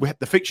 is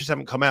the fixtures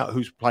haven't come out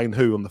who's playing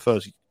who on the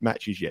first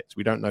matches yet. So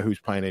we don't know who's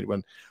playing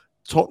anyone.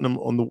 Tottenham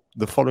on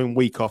the following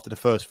week after the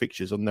first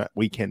fixtures on that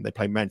weekend, they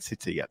play Man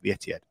City at the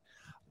Etihad.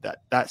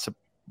 That's a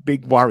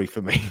big worry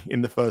for me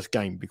in the first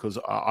game because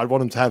I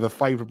want them to have a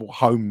favourable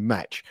home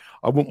match.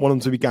 I wouldn't want them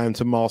to be going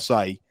to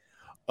Marseille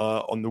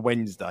on the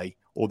Wednesday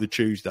or the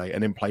Tuesday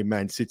and then play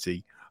Man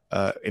City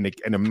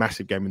in a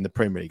massive game in the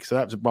Premier League. So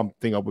that's one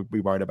thing I would be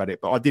worried about it.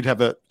 But I did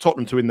have a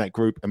Tottenham to win that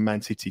group and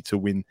Man City to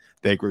win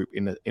their group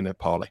in a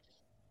parlay.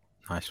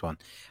 Nice one.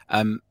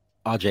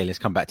 RJ, let's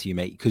come back to you,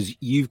 mate, because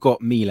you've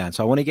got Milan.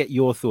 So I want to get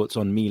your thoughts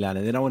on Milan,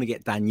 and then I want to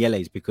get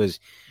Daniele's, because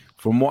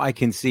from what I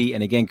can see,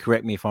 and again,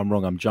 correct me if I'm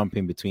wrong, I'm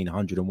jumping between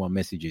 101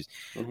 messages,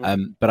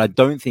 but I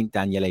don't think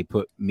Daniele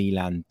put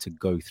Milan to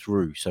go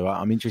through. So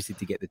I'm interested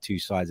to get the two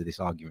sides of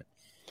this argument.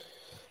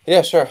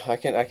 Yeah, sure. I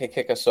can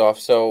kick us off.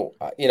 So,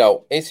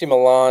 AC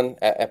Milan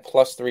at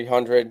plus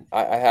 300,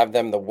 I have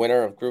them the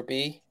winner of Group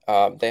E.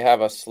 They have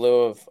a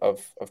slew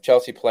of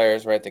Chelsea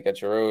players, right? They got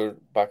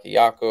Giroud,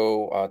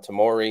 Bakayoko,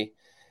 Tomori.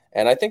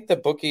 And I think the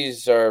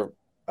bookies are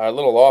a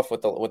little off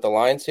with the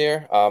lines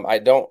here. I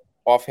don't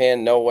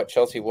offhand know what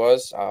Chelsea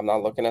was. I'm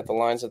not looking at the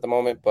lines at the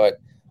moment, but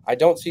I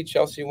don't see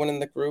Chelsea winning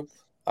the group.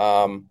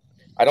 I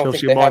don't Chelsea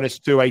think they minus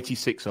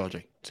 286,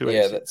 RJ.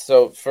 286. Yeah.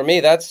 So for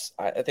me,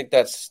 I think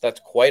that's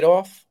quite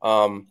off.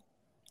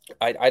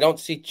 I don't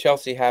see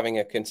Chelsea having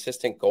a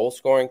consistent goal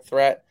scoring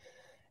threat,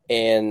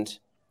 and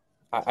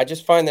I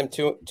just find them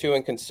too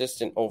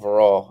inconsistent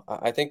overall.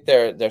 I think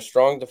they're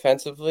strong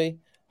defensively.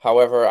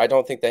 However, I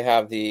don't think they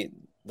have the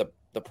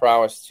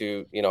prowess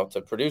to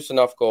produce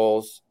enough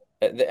goals.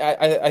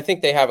 I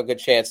think they have a good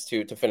chance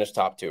to finish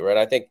top two, right?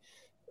 I think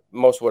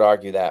most would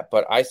argue that,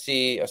 but I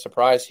see a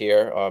surprise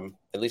here.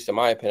 At least in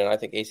my opinion, I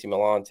think AC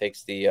Milan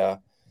takes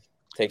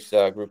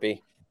Group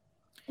E.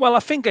 Well, I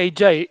think,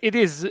 AJ,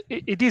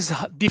 it is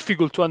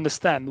difficult to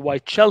understand why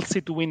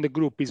Chelsea to win the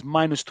group is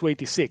minus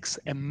 286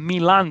 and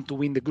Milan to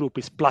win the group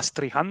is plus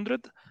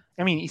 300.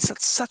 I mean, it's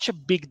such a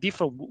big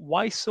difference.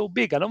 Why so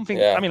big? I don't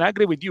think. Yeah. I mean, I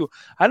agree with you.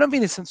 I don't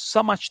think there's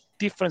so much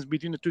difference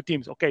between the two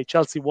teams. Okay,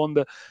 Chelsea won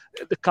the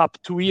cup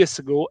 2 years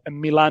ago,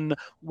 and Milan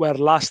were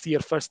last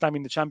year first time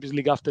in the Champions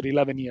League after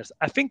 11 years.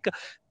 I think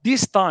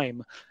this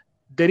time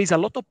there is a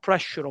lot of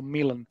pressure on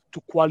Milan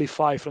to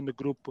qualify from the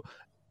group,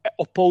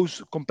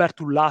 opposed compared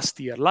to last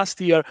year. Last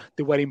year,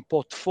 they were in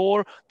pot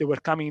 4. They were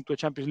coming into a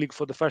Champions League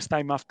for the first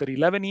time after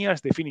 11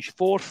 years. They finished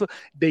 4th.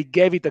 They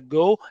gave it a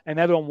go, and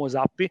everyone was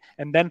happy.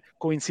 And then,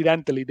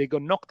 coincidentally, they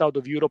got knocked out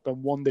of Europe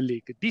and won the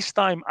league. This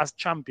time, as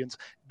champions,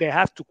 they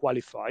have to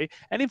qualify.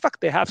 And in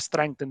fact, they have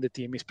strengthened the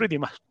team. It's pretty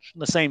much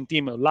the same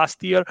team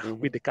last year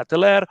with the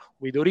Cateller,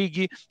 with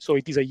Origi. So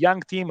it is a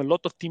young team, a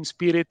lot of team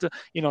spirit.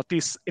 It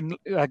is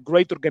a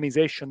great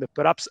organization that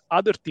perhaps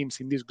other teams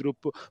in this group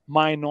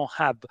might not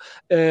have.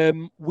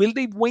 Will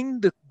they win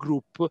the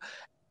group?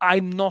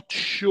 I'm not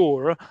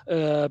sure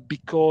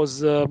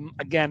because,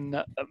 again,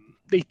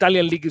 the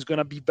Italian league is going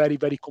to be very,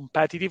 very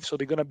competitive. So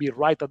they're going to be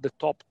right at the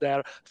top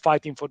there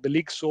fighting for the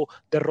league. So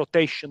the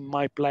rotation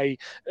might play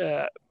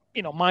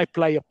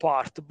a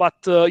part. But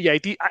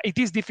it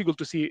is difficult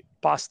to see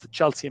past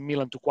Chelsea and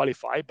Milan to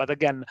qualify. But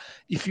again,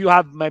 if you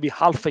have maybe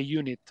half a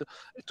unit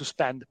to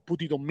spend,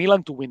 put it on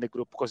Milan to win the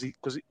group because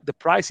the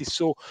price is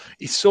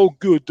so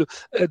good.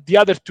 The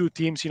other two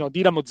teams,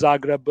 Dinamo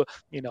Zagreb,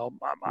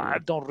 I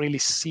don't really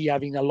see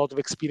having a lot of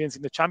experience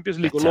in the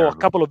Champions League. Although a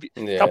couple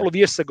of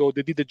years ago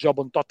they did the job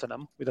on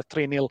Tottenham with a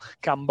 3-0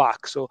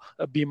 comeback. So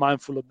be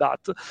mindful of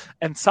that.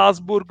 And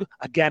Salzburg,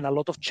 again, a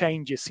lot of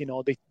changes.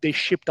 They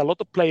shipped a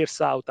lot of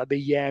players out.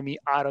 Adeyemi,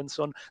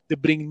 Aronson. They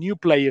bring new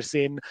players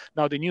in.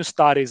 Now the new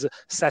star is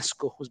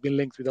Sesko, who's been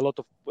linked with a lot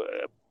of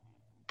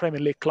Premier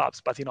League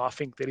clubs, but I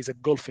think there is a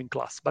golfing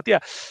class. But yeah,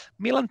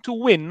 Milan to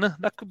win,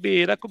 that could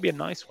be a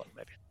nice one,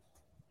 maybe.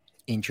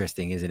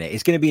 Interesting, isn't it?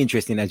 It's going to be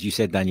interesting, as you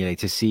said, Daniele,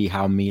 to see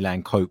how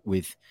Milan cope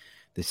with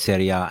the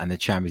Serie A and the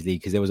Champions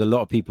League, because there was a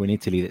lot of people in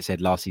Italy that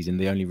said last season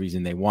the only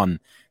reason they won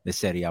the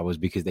Serie A was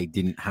because they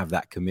didn't have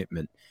that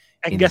commitment.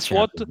 And guess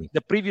what?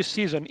 The previous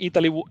season,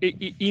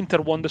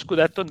 Inter won the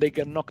Scudetto and they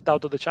get knocked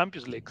out of the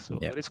Champions League. So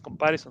there is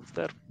comparisons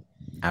there.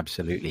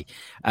 Absolutely.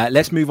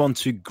 Let's move on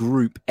to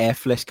Group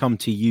F. Let's come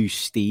to you,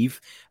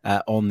 Steve,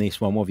 on this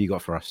one. What have you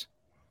got for us?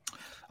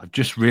 I've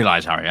just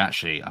realised, Harry,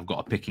 actually, I've got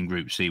a pick in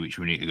Group C, which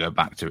we need to go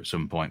back to at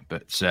some point.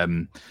 But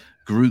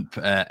Group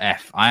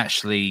F, I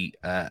actually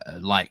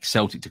like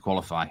Celtic to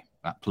qualify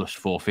at plus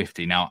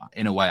 450. Now,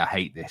 in a way, I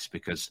hate this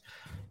because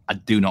I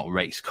do not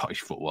rate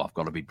Scottish football. I've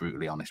got to be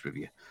brutally honest with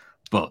you.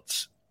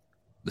 But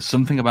there's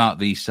something about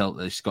these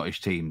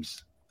Scottish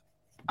teams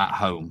at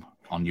home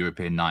on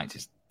European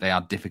nights. They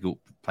are difficult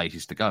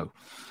places to go.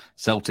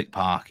 Celtic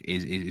Park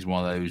is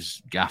one of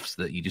those gaffs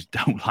that you just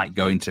don't like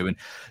going to. And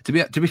to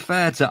be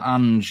fair to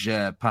Ange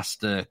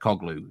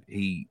Postecoglou,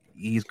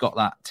 he's got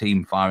that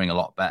team firing a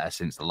lot better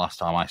since the last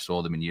time I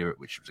saw them in Europe,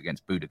 which was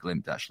against Bodø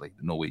Glimt, actually,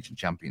 the Norwegian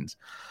champions.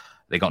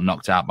 They got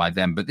knocked out by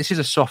them. But this is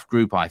a soft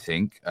group, I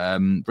think.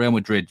 Real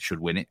Madrid should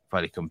win it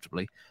fairly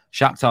comfortably.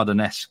 Shakhtar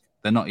Donetsk,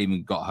 they're not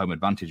even got home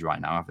advantage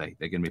right now, have they?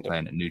 They're going to be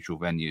playing at neutral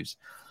venues.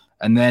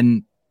 And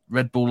then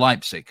Red Bull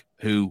Leipzig,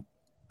 who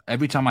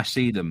every time I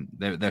see them,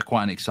 they're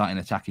quite an exciting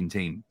attacking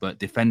team. But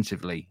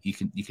defensively, you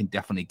can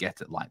definitely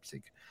get at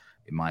Leipzig,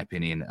 in my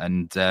opinion.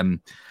 And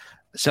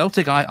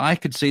Celtic, I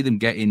could see them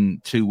getting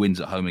 2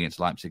 wins at home against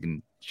Leipzig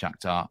and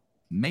Shakhtar.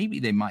 Maybe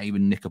they might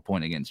even nick a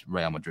point against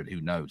Real Madrid.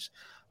 Who knows?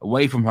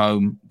 Away from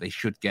home, they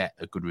should get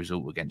a good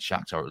result against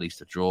Shakhtar, or at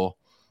least a draw.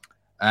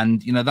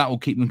 And, that will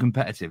keep them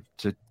competitive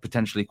to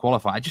potentially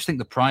qualify. I just think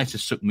the price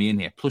has sucked me in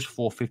here. Plus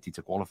 450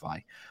 to qualify.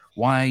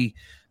 Why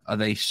are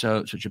they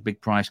such a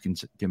big price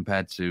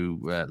compared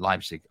to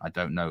Leipzig? I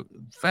don't know.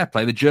 Fair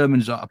play. The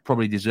Germans are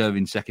probably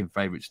deserving second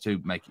favourites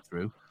to make it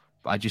through.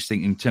 But I just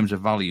think in terms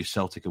of value,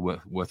 Celtic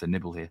are worth a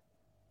nibble here.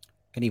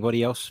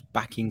 Anybody else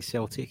backing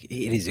Celtic?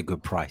 It is a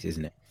good price,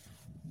 isn't it?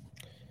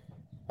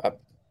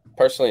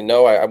 Personally,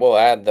 no. I will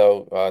add,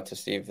 though, to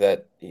Steve,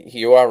 that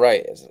you are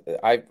right.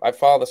 I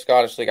follow the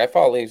Scottish League. I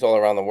follow leagues all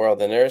around the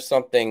world, and there is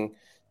something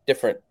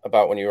different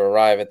about when you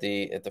arrive at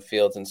the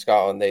fields in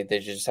Scotland. They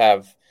just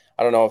have,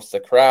 I don't know if it's the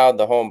crowd,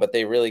 the home, but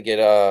they really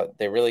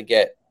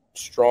get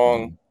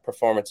strong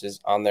performances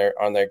on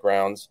their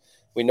grounds.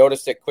 We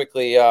noticed it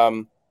quickly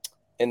in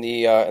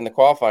the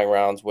qualifying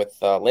rounds with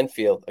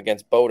Linfield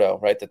against Bodo,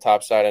 right, the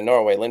top side of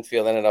Norway.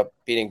 Linfield ended up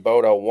beating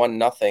Bodo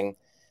 1-0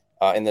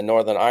 in the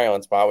Northern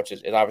Ireland spot, which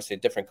is obviously a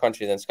different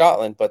country than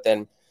Scotland. But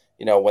then,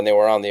 when they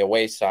were on the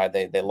away side,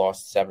 they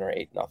lost 7 or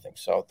 8-0.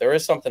 So there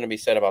is something to be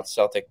said about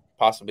Celtic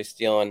possibly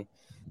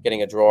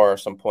getting a draw or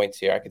some points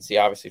here. I could see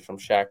obviously from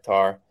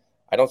Shakhtar.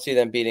 I don't see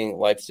them beating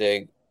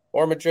Leipzig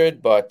or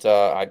Madrid, but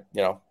I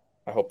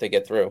hope they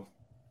get through.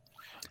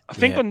 I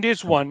think on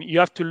this one, you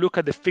have to look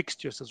at the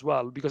fixtures as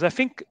well, because I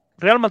think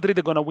Real Madrid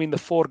are going to win the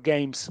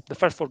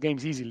first 4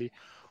 games easily.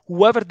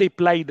 Whoever they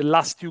play the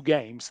last 2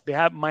 games,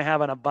 might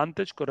have an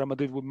advantage because Real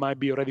Madrid might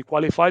be already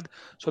qualified,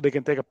 so they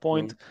can take a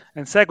point.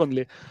 And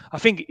secondly, I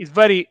think it's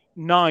very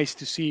nice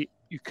to see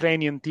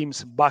Ukrainian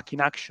teams back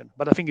in action,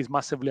 but I think it's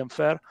massively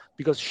unfair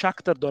because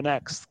Shakhtar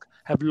Donetsk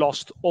have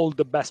lost all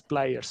the best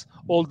players.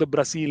 All the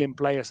Brazilian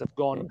players have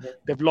gone.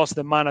 They've lost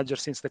the manager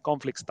since the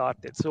conflict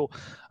started. So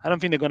I don't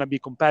think they're going to be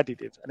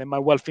competitive. And they might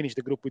well finish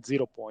the group with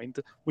 0 points,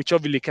 which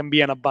obviously can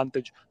be an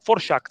advantage for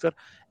Shakhtar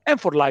and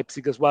for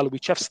Leipzig as well,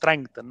 which have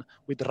strengthened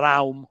with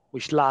Raum,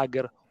 with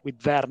Schlager, with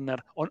Werner.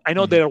 I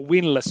know they're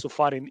winless so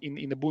far in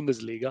the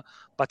Bundesliga,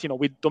 but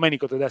with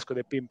Domenico Tedesco,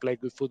 they've been playing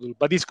good football.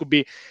 But this could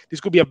be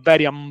a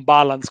very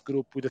unbalanced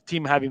group with a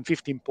team having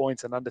 15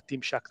 points and another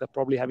team Shakhtar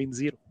probably having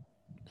 0.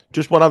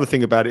 Just one other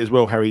thing about it as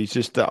well, Harry, is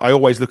just that I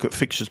always look at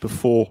fixtures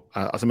before,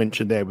 as I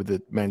mentioned there with the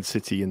Man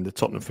City and the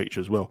Tottenham fixture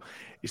as well.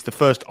 It's the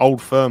first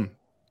Old Firm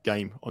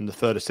game on the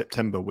 3rd of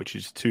September, which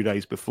is 2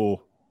 days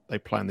before they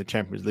play in the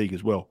Champions League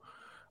as well.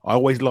 I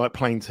always like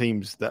playing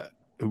teams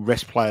who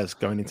rest players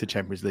going into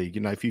Champions League.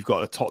 If you've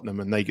got a Tottenham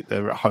and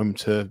they're at home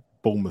to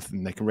Bournemouth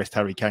and they can rest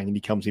Harry Kane and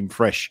he comes in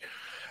fresh.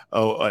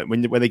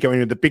 When they go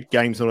into the big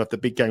games and have the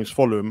big games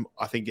follow them,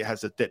 I think it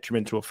has a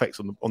detrimental effects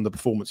on the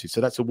performances.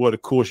 So that's a word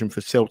of caution for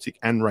Celtic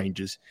and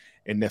Rangers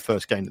in their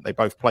first game, that they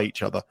both play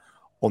each other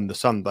on the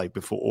Sunday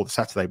before or the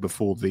Saturday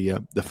before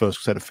the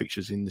first set of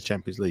fixtures in the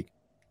Champions League.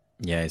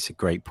 Yeah, it's a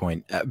great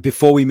point.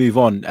 Before we move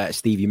on,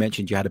 Steve, you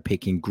mentioned you had a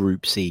pick in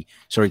Group C.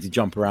 Sorry to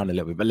jump around a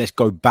little bit, but let's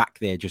go back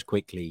there just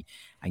quickly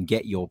and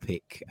get your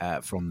pick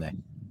from there.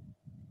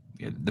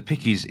 Yeah, the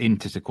pick is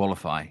Inter to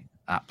qualify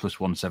at plus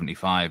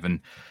 175, and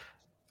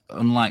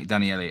unlike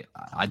Daniele,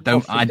 I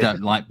don't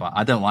like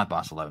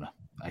Barcelona.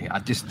 I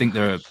just think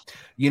there's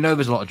a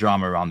lot of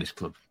drama around this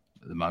club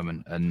at the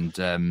moment,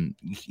 and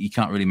you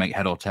can't really make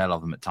head or tail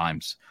of them at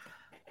times.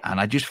 And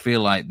I just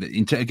feel like,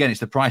 again, it's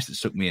the price that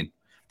sucked me in.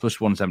 Plus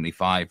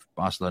 175,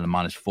 Barcelona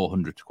minus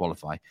 400 to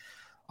qualify.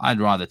 I'd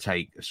rather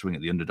take a swing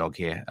at the underdog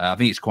here. I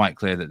think it's quite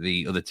clear that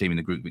the other team in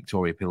the group,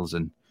 Victoria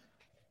Pilsen,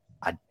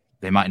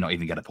 they might not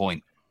even get a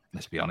point,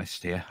 let's be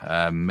honest here.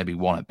 Maybe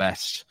one at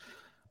best.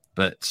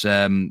 But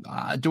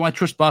do I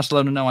trust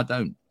Barcelona? No, I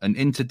don't. And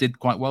Inter did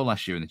quite well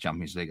last year in the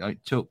Champions League.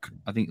 It took,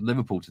 I think,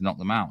 Liverpool to knock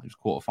them out. It was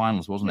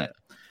quarterfinals, wasn't it?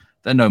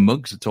 They're no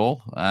mugs at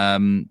all.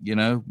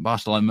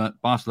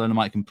 Barcelona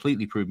might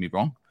completely prove me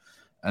wrong,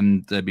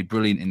 and they'd be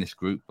brilliant in this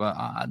group. But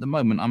at the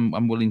moment,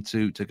 I'm willing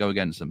to go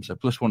against them. So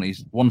plus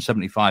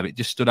 175. It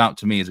just stood out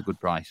to me as a good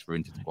price for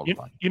Inter to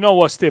qualify. You know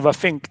what, Steve? I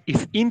think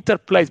if Inter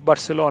plays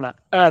Barcelona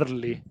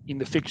early in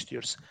the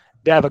fixtures,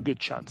 they have a good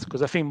chance,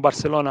 because I think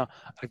Barcelona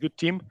are a good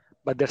team,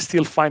 but they're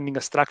still finding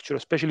a structure,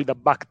 especially the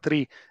back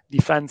three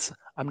defense.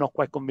 I'm not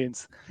quite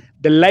convinced.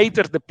 The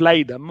later they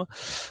play them,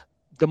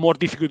 the more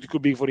difficult it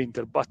could be for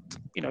Inter. But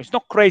it's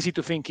not crazy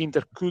to think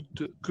Inter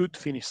could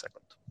finish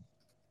second.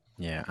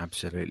 Yeah,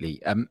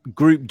 absolutely.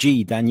 Group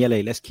G,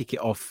 Daniele, let's kick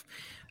it off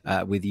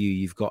with you.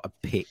 You've got a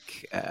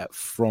pick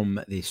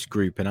from this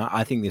group, and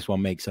I think this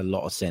one makes a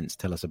lot of sense.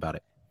 Tell us about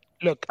it.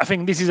 Look, I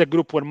think this is a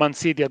group where Man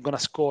City are going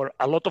to score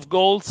a lot of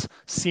goals,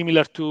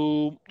 similar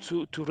to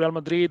Real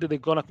Madrid. They're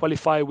going to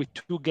qualify with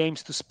 2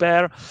 games to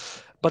spare.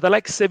 But I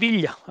like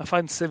Sevilla. I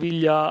find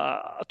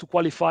Sevilla to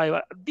qualify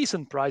a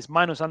decent price,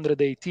 minus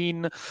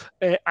 118.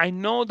 I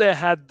know they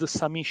had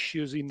some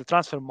issues in the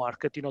transfer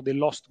market. They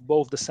lost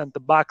both the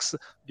centre-backs,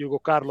 Diogo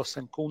Carlos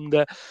and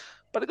Koundé.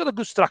 But they got a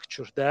good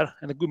structure there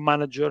and a good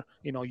manager.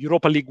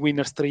 Europa League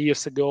winners 3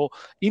 years ago.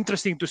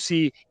 Interesting to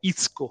see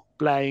Isco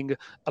playing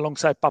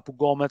alongside Papu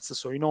Gomez.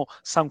 So,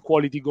 some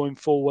quality going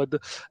forward.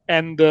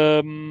 And,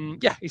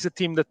 it's a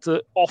team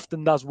that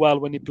often does well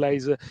when he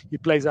plays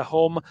at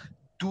home.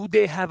 Do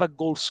they have a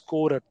goal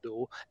scorer,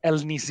 though? El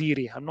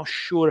Niziri. I'm not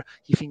sure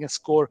if he can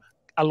score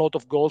a lot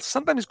of goals.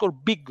 Sometimes he scores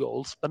big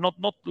goals, but not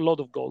a lot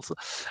of goals.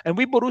 And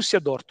we Borussia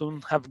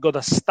Dortmund have got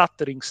a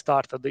stuttering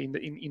start in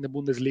the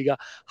Bundesliga.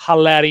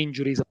 Haller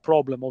injury is a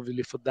problem,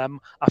 obviously, for them.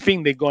 I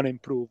think they're going to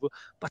improve.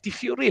 But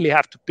if you really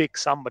have to pick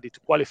somebody to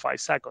qualify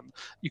second,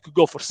 you could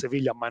go for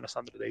Sevilla minus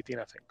 118,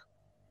 I think.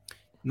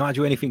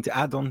 Nigel, anything to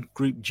add on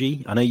Group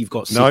G? I know you've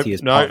got City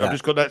as part of that. I've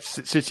just got that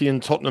City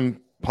and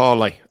Tottenham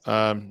parlay.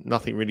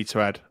 Nothing really to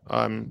add.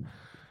 I'm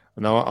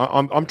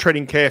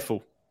treading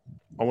careful.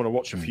 I want to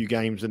watch a few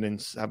games and then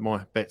have my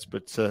bets,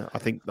 but I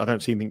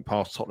don't see anything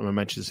past Tottenham and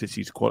Manchester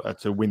City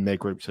to win their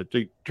group. So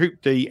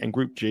Group D and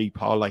Group G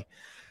parlay.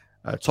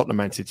 Tottenham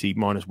Man City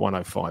minus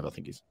 105, I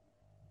think is.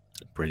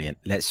 Brilliant.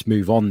 Let's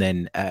move on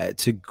then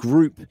to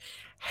Group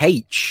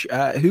H.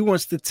 Who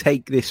wants to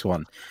take this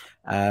one?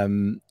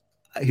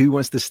 Who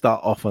wants to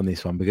start off on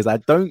this one? Because I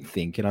don't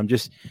think, and I'm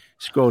just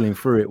scrolling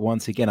through it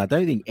once again, I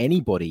don't think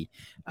anybody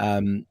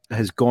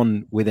has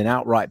gone with an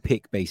outright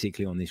pick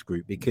basically on this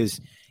group,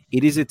 because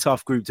it is a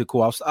tough group to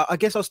call. I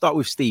guess I'll start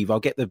with Steve. I'll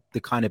get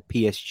the kind of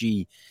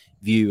PSG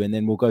view, and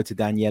then we'll go to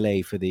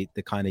Daniele for the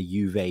kind of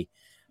Juve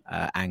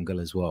angle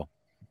as well.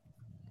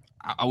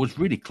 I was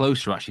really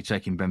close to actually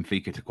taking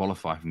Benfica to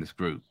qualify from this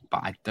group,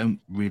 but I don't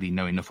really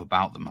know enough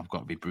about them. I've got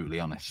to be brutally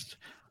honest.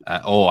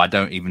 Or I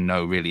don't even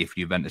know really if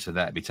Juventus are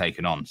there to be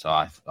taken on. So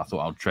I thought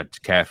I'll tread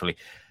carefully.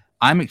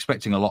 I'm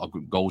expecting a lot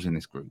of goals in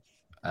this group.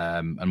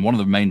 And one of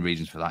the main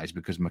reasons for that is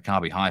because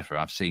Maccabi Haifa,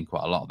 I've seen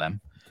quite a lot of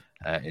them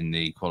in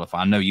the qualifier.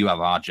 I know you have,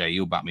 RJ.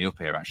 You'll back me up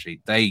here,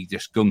 actually. They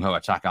just gung-ho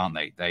attack, aren't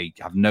they? They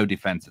have no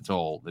defence at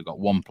all. They've got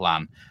one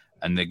plan,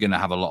 and they're going to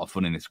have a lot of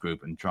fun in this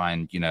group and try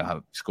and,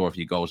 score a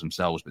few goals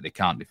themselves, but they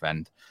can't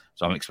defend.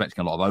 So I'm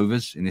expecting a lot of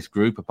overs in this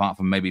group, apart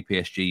from maybe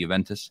PSG,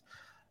 Juventus.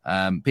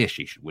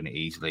 PSG should win it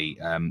easily.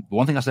 The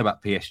one thing I say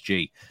about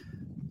PSG,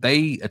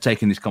 they are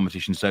taking this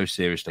competition so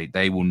seriously.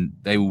 They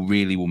will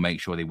really make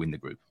sure they win the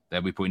group.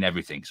 They'll be putting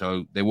everything.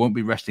 So they won't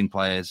be resting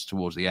players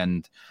towards the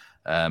end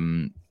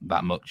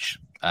that much.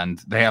 And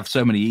they have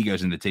so many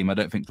egos in the team. I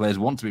don't think players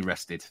want to be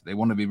rested. They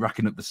want to be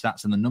racking up the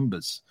stats and the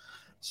numbers.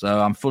 So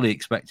I'm fully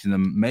expecting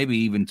them maybe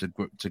even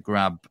to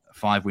grab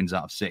 5 wins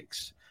out of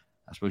 6.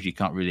 I suppose you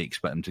can't really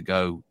expect them to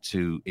go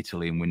to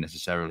Italy and win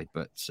necessarily.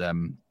 But it's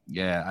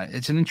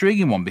an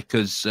intriguing one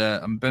because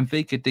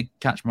Benfica did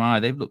catch my eye.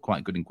 They've looked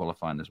quite good in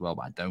qualifying as well,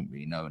 but I don't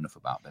really know enough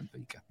about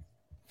Benfica.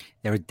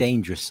 They're a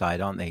dangerous side,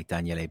 aren't they,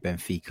 Daniele?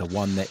 Benfica,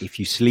 one that if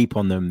you sleep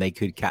on them, they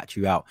could catch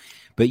you out.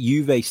 But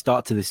Juve's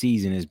start to the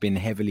season has been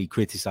heavily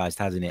criticised,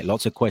 hasn't it?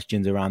 Lots of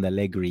questions around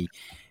Allegri.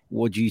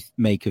 What do you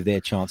make of their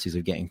chances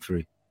of getting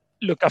through?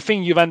 Look, I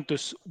think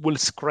Juventus will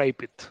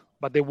scrape it,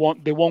 but they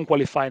won't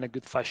qualify in a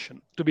good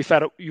fashion. To be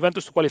fair,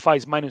 Juventus to qualify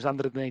is minus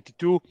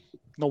 182,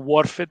 not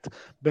worth it.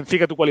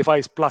 Benfica to qualify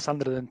is plus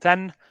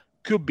 110,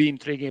 could be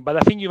intriguing, but I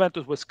think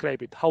Juventus will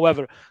scrape it.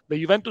 However, the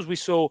Juventus we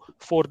saw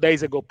 4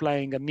 days ago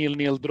playing a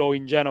 0-0 draw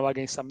in Genoa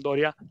against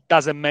Sampdoria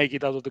doesn't make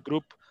it out of the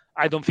group.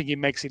 I don't think it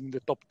makes it in the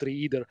top 3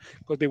 either,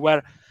 because they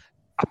were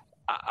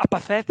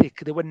apathetic.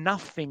 They were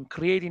nothing,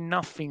 creating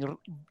nothing,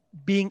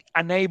 being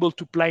unable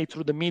to play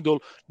through the middle,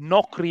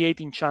 not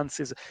creating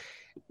chances.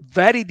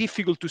 Very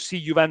difficult to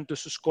see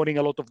Juventus scoring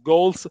a lot of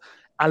goals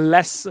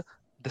unless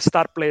the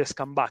star players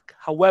come back.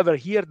 However,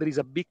 here there is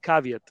a big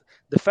caveat.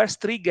 The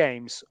first 3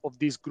 games of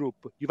this group,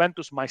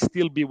 Juventus might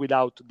still be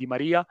without Di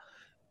Maria.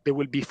 They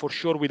will be for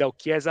sure without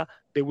Chiesa.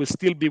 They will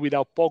still be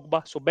without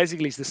Pogba. So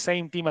basically, it's the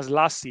same team as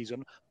last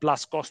season,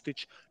 plus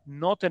Kostic.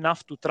 Not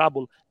enough to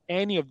trouble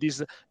any of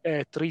these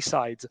 3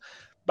 sides.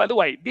 By the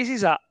way, this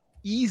is a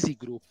easy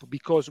group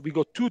because we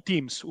got 2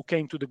 teams who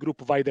came to the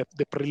group via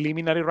the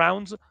preliminary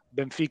rounds,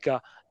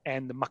 Benfica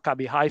and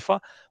Maccabi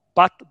Haifa.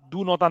 But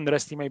do not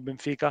underestimate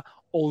Benfica,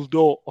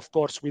 although, of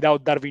course,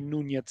 without Darwin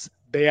Núñez,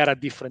 they are a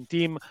different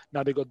team.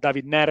 Now they got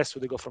David Neres,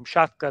 who they got from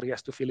Shakhtar. He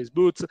has to fill his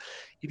boots.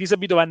 It is a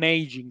bit of an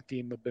aging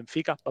team,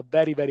 Benfica, but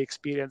very, very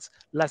experienced.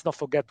 Let's not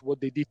forget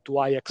what they did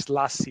to Ajax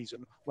last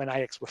season when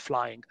Ajax were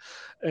flying.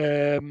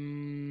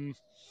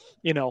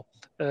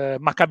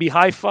 Maccabi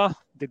Haifa,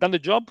 they've done the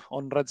job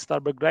on Red Star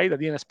Belgrade. I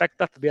didn't expect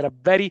that. They're a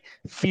very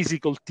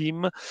physical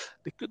team.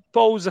 They could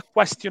pose a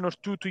question or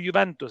two to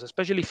Juventus,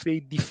 especially if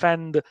they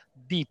defend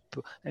deep.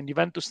 And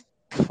Juventus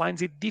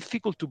finds it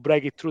difficult to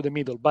break it through the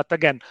middle. But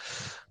again,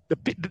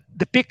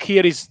 the pick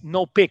here is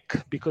no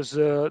pick because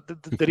there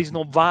is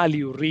no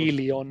value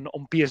really on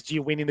PSG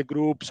winning the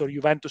groups or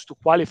Juventus to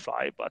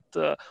qualify.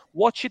 But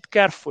watch it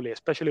carefully,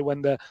 especially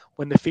when the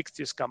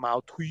fixtures come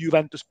out, who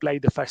Juventus play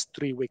the first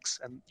 3 weeks,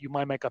 and you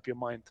might make up your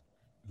mind.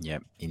 Yeah,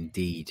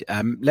 indeed.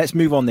 Let's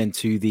move on then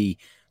to the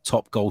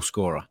top goal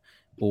scorer.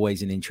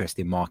 Always an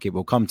interesting market.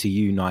 We'll come to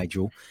you,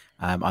 Nigel.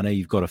 I know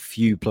you've got a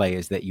few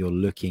players that you're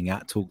looking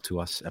at. Talk to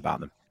us about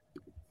them.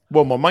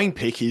 Well, my main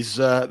pick is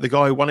the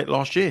guy who won it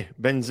last year,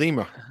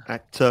 Benzema,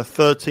 at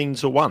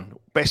 13-1.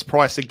 Best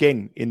price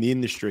again in the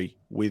industry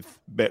with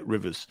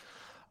BetRivers.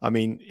 I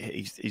mean,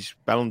 he's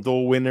Ballon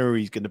d'Or winner.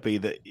 He's going to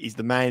be he's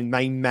the main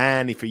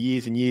man. For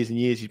years and years and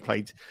years, he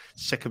played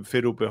second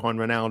fiddle behind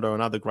Ronaldo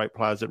and other great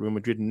players at Real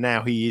Madrid. And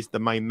now he is the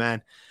main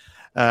man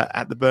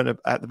at the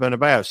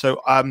Bernabeu.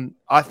 So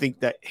I think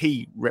that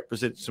he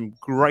represents some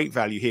great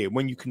value here.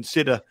 When you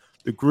consider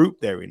the group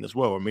they're in as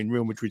well, I mean,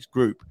 Real Madrid's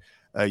group,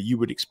 you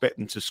would expect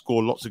them to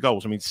score lots of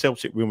goals. I mean,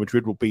 Celtic Real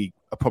Madrid will be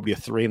probably a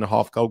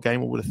 3.5 goal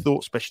game, I would have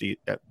thought, especially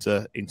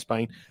in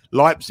Spain.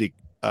 Leipzig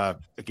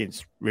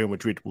against Real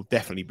Madrid will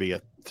definitely be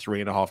a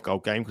 3.5 goal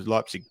game because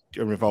Leipzig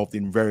are involved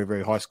in very,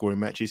 very high scoring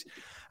matches.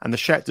 And the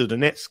Shakhtar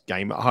Donetsk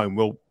game at home,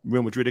 well,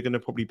 Real Madrid are going to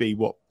probably be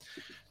 2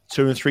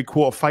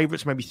 3/4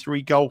 favourites, maybe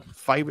 3 goal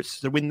favourites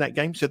to win that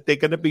game. So they're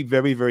going to be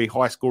very, very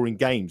high scoring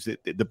games.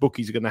 The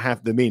bookies are going to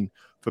have them in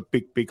for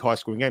big, big high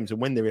scoring games. And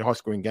when they're in high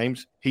scoring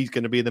games, he's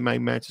going to be the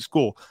main man to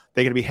score.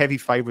 They're going to be heavy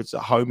favourites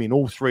at home in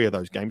all 3 of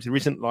those games. There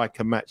isn't like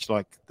a match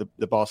like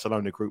the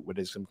Barcelona group where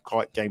there's some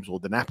tight games, or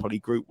the Napoli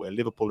group where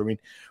Liverpool are in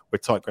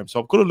with tight games.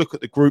 So I've got to look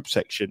at the group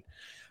section.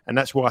 And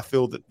that's why I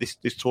feel that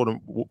this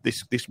tournament,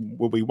 this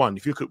will be won.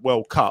 If you look at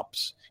World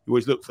Cups, you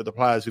always look for the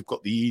players who've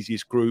got the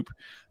easiest group.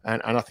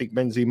 And I think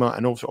Benzema,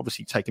 and also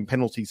obviously taking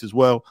penalties as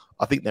well,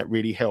 I think that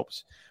really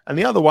helps. And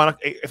the other one,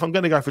 if I'm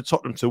going to go for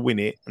Tottenham to win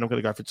it, and I'm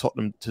going to go for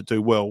Tottenham to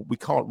do well, we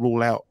can't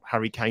rule out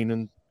Harry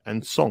Kane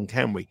and Son,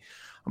 can we?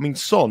 I mean,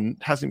 Son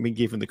hasn't been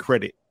given the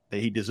credit that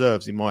he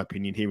deserves, in my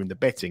opinion, here in the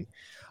betting.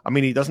 I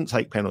mean, he doesn't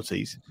take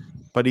penalties,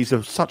 but he's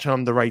such an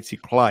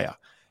underrated player.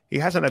 He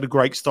hasn't had a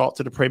great start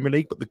to the Premier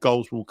League, but the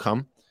goals will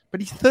come.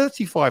 But he's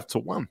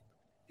 35-1.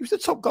 He was the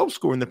top goal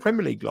scorer in the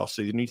Premier League last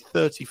season. He's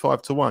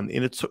 35-1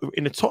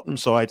 in a Tottenham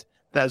side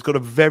that has got a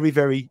very,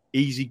 very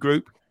easy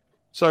group.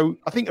 So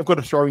I think I've got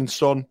to throw in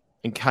Son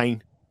and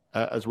Kane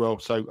as well.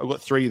 So I've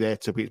got 3 there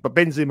to pick. But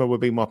Benzema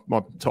would be my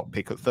top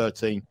pick at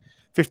 13.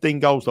 15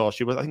 goals last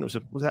year. But I think was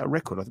that a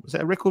record? Was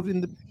that a record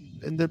in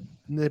the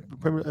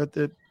Premier? I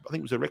think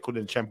it was a record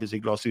in the Champions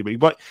League last year.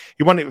 But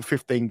he won it with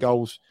 15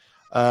 goals.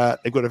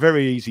 They've got a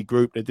very easy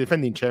group. They're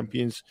defending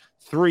champions.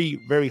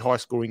 3 very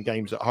high-scoring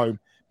games at home.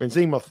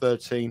 Benzema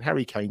 13,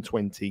 Harry Kane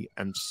 20,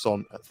 and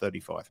Son at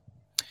 35.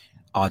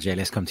 RJ,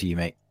 let's come to you,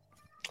 mate.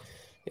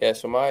 Yeah,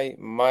 so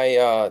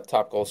my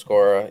top goal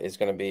scorer is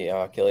going to be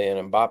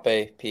Kylian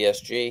Mbappe,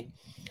 PSG,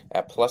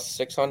 at plus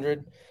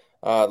 600.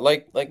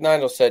 Like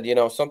Nigel said,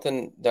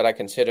 something that I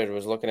considered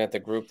was looking at the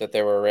group that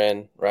they were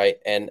in, right?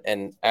 And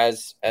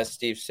as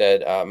Steve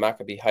said,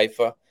 Maccabi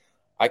Haifa,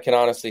 I can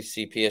honestly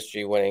see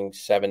PSG winning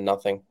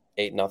 7-0,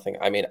 8-0.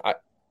 I mean,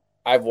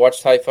 I've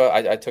watched Haifa.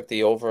 I took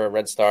the over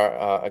Red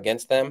Star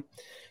against them.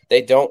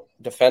 They don't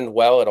defend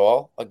well at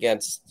all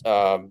against,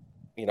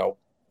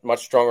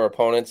 much stronger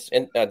opponents.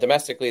 And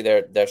domestically,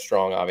 they're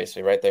strong,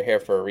 obviously, right? They're here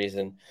for a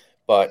reason.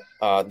 But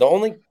the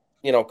only,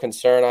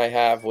 concern I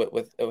have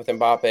with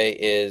Mbappe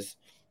is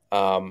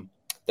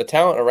the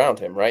talent around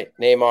him, right?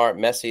 Neymar,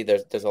 Messi,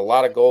 there's a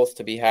lot of goals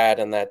to be had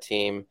in that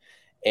team.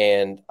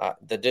 And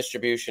the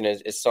distribution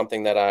is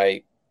something that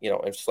I,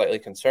 am slightly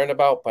concerned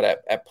about.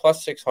 But at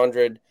plus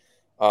 600,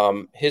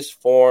 his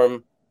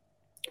form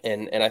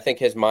and I think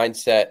his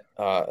mindset,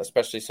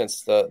 especially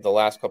since the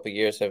last couple of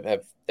years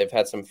they've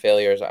had some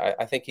failures,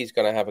 I think he's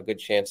going to have a good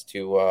chance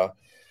to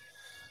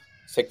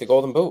take the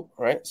golden boot,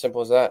 right?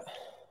 Simple as that.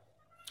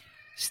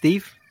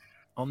 Steve,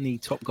 on the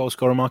top goal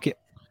scorer market?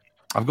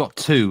 I've got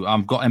 2.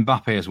 I've got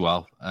Mbappe as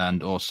well,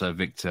 and also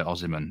Victor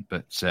Osimhen.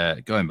 But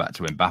going back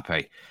to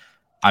Mbappe,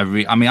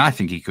 I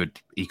think he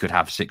could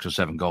have 6 or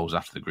 7 goals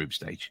after the group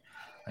stage,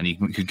 and he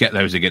could get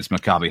those against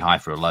Maccabi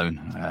Haifa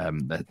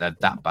alone. They're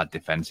that bad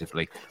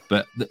defensively.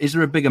 But is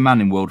there a bigger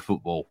man in world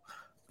football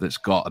that's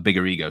got a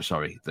bigger ego,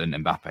 than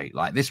Mbappe?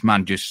 Like, this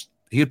man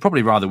he would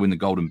probably rather win the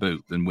Golden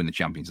Boot than win the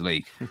Champions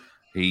League.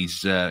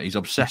 He's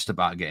obsessed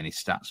about getting his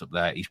stats up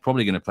there. He's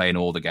probably going to play in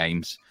all the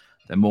games.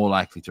 They're more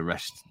likely to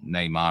rest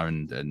Neymar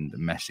and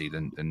Messi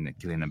than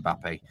Kylian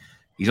Mbappe.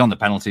 He's on the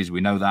penalties.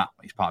 We know that.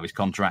 It's part of his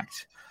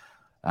contract.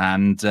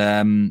 And,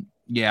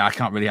 I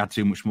can't really add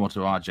too much more to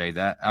RJ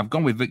there. I've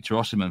gone with Victor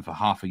Osimhen for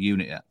half a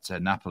unit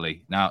at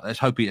Napoli. Now, let's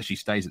hope he actually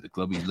stays at the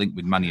club. He's linked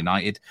with Man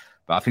United,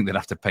 but I think they'd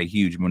have to pay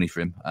huge money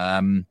for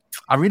him.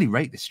 I really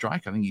rate this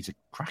striker. I think he's a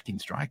cracking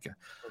striker.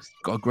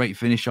 Got a great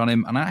finish on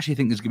him. And I actually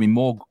think there's going to be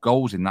more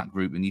goals in that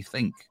group than you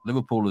think.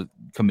 Liverpool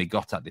can be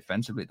got at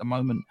defensively at the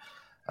moment.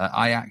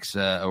 Ajax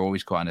are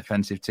always quite an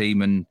offensive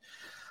team. And,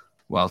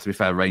 well, to be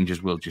fair,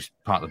 Rangers will just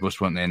park the bus,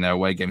 won't they, in their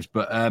away games.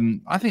 But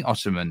I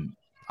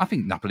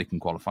think Napoli can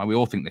qualify. We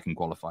all think they can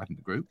qualify from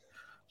the group.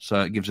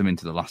 So it gives them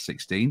into the last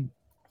 16.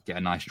 Get a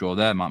nice draw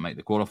there, might make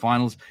the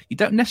quarterfinals. You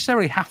don't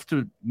necessarily have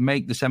to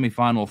make the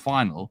semi-final or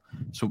final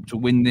to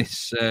win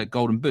this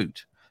Golden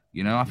Boot.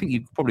 I think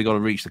you've probably got to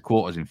reach the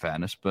quarters in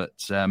fairness, but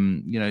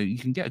you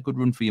can get a good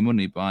run for your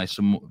money by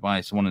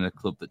someone in a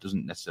club that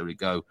doesn't necessarily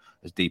go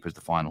as deep as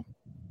the final.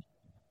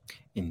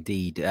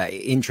 Indeed.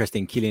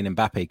 Interesting. Kylian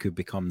Mbappe could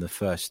become the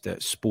first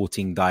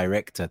sporting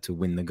director to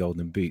win the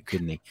Golden Boot,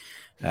 couldn't he?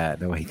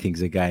 The way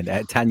things are going.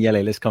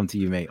 Daniele, let's come to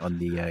you, mate, on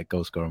the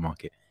goal scorer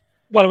market.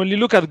 Well, when you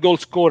look at goal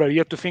scorer, you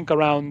have to think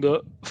around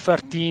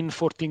 13,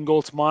 14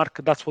 goals mark.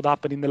 That's what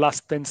happened in the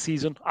last 10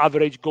 seasons.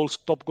 Average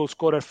top goal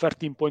scorer,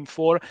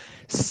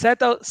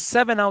 13.4.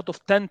 7 out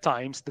of 10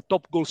 times, the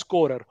top goal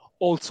scorer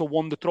also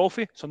won the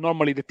trophy. So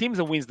normally the team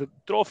that wins the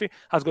trophy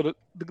has got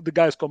the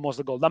guy who scored most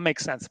of the goal. That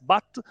makes sense.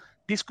 But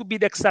this could be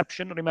the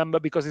exception,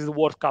 remember, because it's the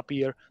World Cup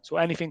year. So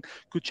anything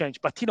could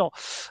change. But,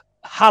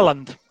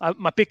 Haaland,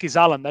 my pick is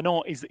Haaland. I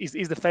know is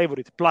the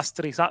favorite, plus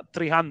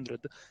 300,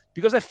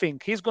 because I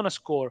think he's going to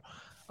score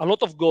a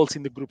lot of goals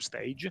in the group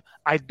stage.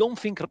 I don't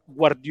think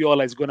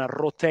Guardiola is going to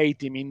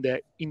rotate him in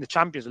the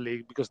Champions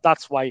League, because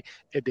that's why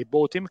they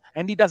bought him,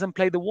 and he doesn't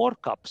play the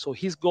World Cup. So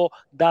he's got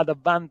that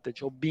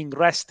advantage of being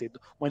rested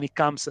when it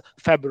comes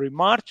February,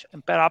 March,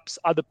 and perhaps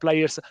other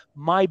players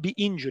might be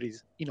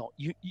injuries.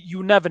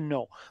 You never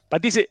know.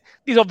 But this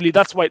obviously,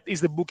 that's why is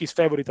the bookie's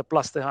favorite at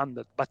plus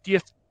 300. But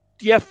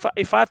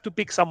if I have to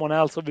pick someone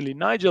else, obviously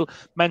Nigel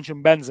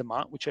mentioned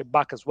Benzema, which I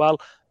back as well,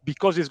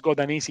 because he's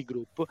got an easy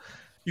group.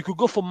 You could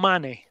go for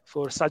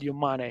Sadio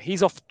Mane.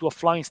 He's off to a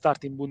flying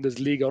start in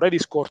Bundesliga, already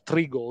scored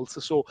 3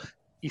 goals. So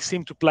he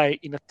seemed to play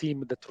in a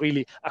team that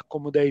really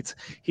accommodates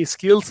his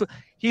skills.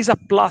 He's a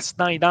plus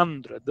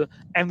 900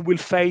 and will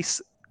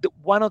face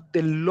one of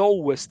the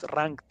lowest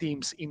ranked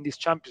teams in this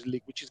Champions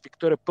League, which is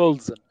Viktoria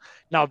Plzen.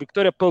 Now,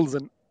 Viktoria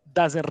Plzen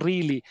doesn't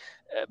really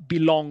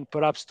belong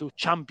perhaps to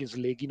Champions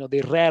League.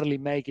 They rarely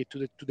make it to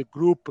the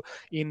group.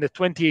 In the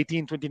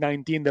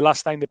 2018-2019, the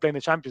last time they played in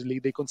the Champions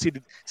League, they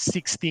conceded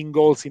 16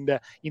 goals in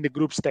the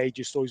group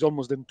stages, so it's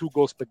almost than 2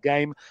 goals per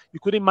game. You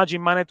could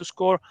imagine Mane to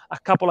score a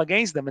couple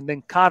against them and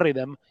then carry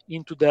them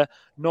into the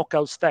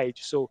knockout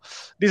stage. So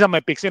these are my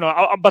picks.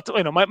 But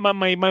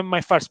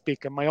my first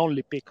pick and my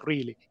only pick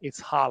really is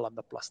Haaland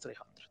at plus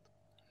 300.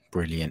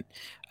 Brilliant.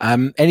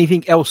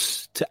 Anything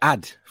else to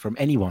add from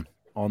anyone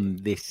on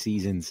this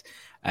season's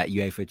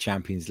UEFA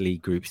Champions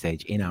League group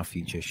stage in our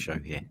future show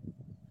here?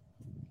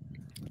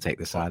 I'll take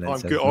the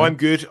silence. I'm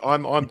good.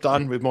 I'm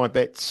done with my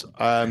bets.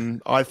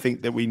 I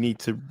think that we need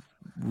to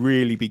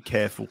really be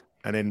careful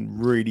and then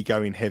really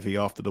go in heavy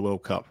after the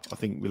World Cup. I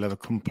think we'll have a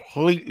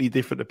completely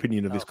different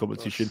opinion of this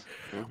competition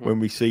when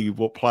we see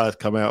what players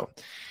come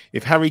out.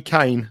 If Harry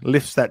Kane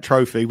lifts that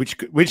trophy, which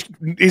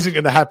isn't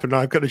going to happen,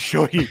 I'm going to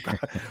assure you,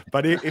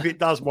 but if it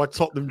does, my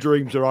Tottenham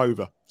dreams are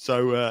over.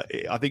 So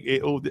I think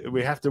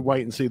we have to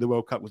wait and see the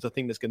World Cup, because I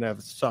think that's going to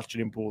have such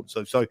an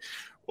importance. So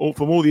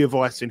from all the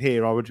advice in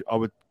here, I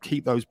would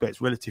keep those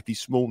bets relatively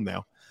small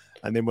now,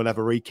 and then we'll have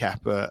a recap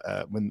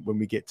when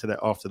we get to that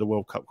after the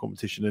World Cup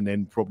competition, and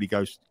then probably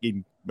goes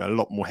in a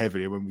lot more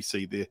heavily when we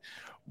see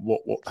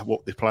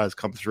what the players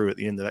come through at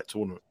the end of that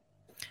tournament.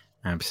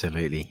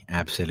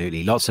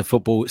 Absolutely. Lots of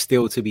football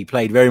still to be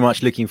played. Very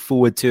much looking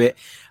forward to it.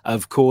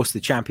 Of course,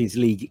 the Champions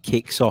League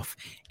kicks off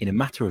in a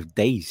matter of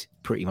days,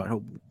 pretty much,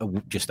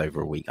 just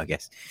over a week, I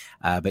guess.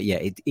 But yeah,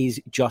 it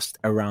is just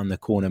around the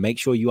corner. Make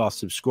sure you are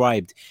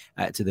subscribed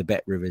to the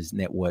BetRivers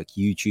Network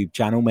YouTube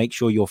channel. Make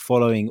sure you're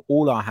following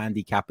all our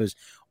handicappers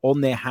on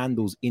their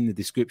handles in the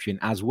description,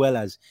 as well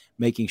as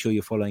making sure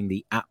you're following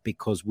the app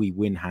Because We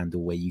Win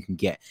handle, where you can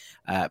get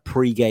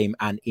pre-game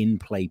and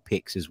in-play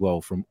picks as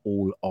well from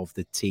all of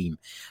the team.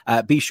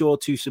 Be sure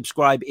to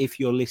subscribe if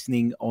you're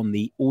listening on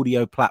the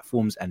audio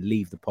platforms, and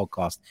leave the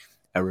podcast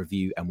a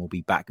review, and we'll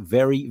be back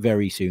very,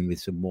 very soon with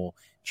some more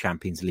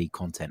Champions League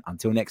content.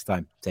 Until next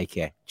time, take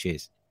care.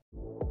 Cheers.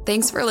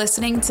 Thanks for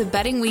listening to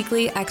Betting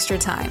Weekly Extra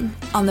Time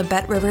on the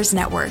BetRivers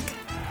Network.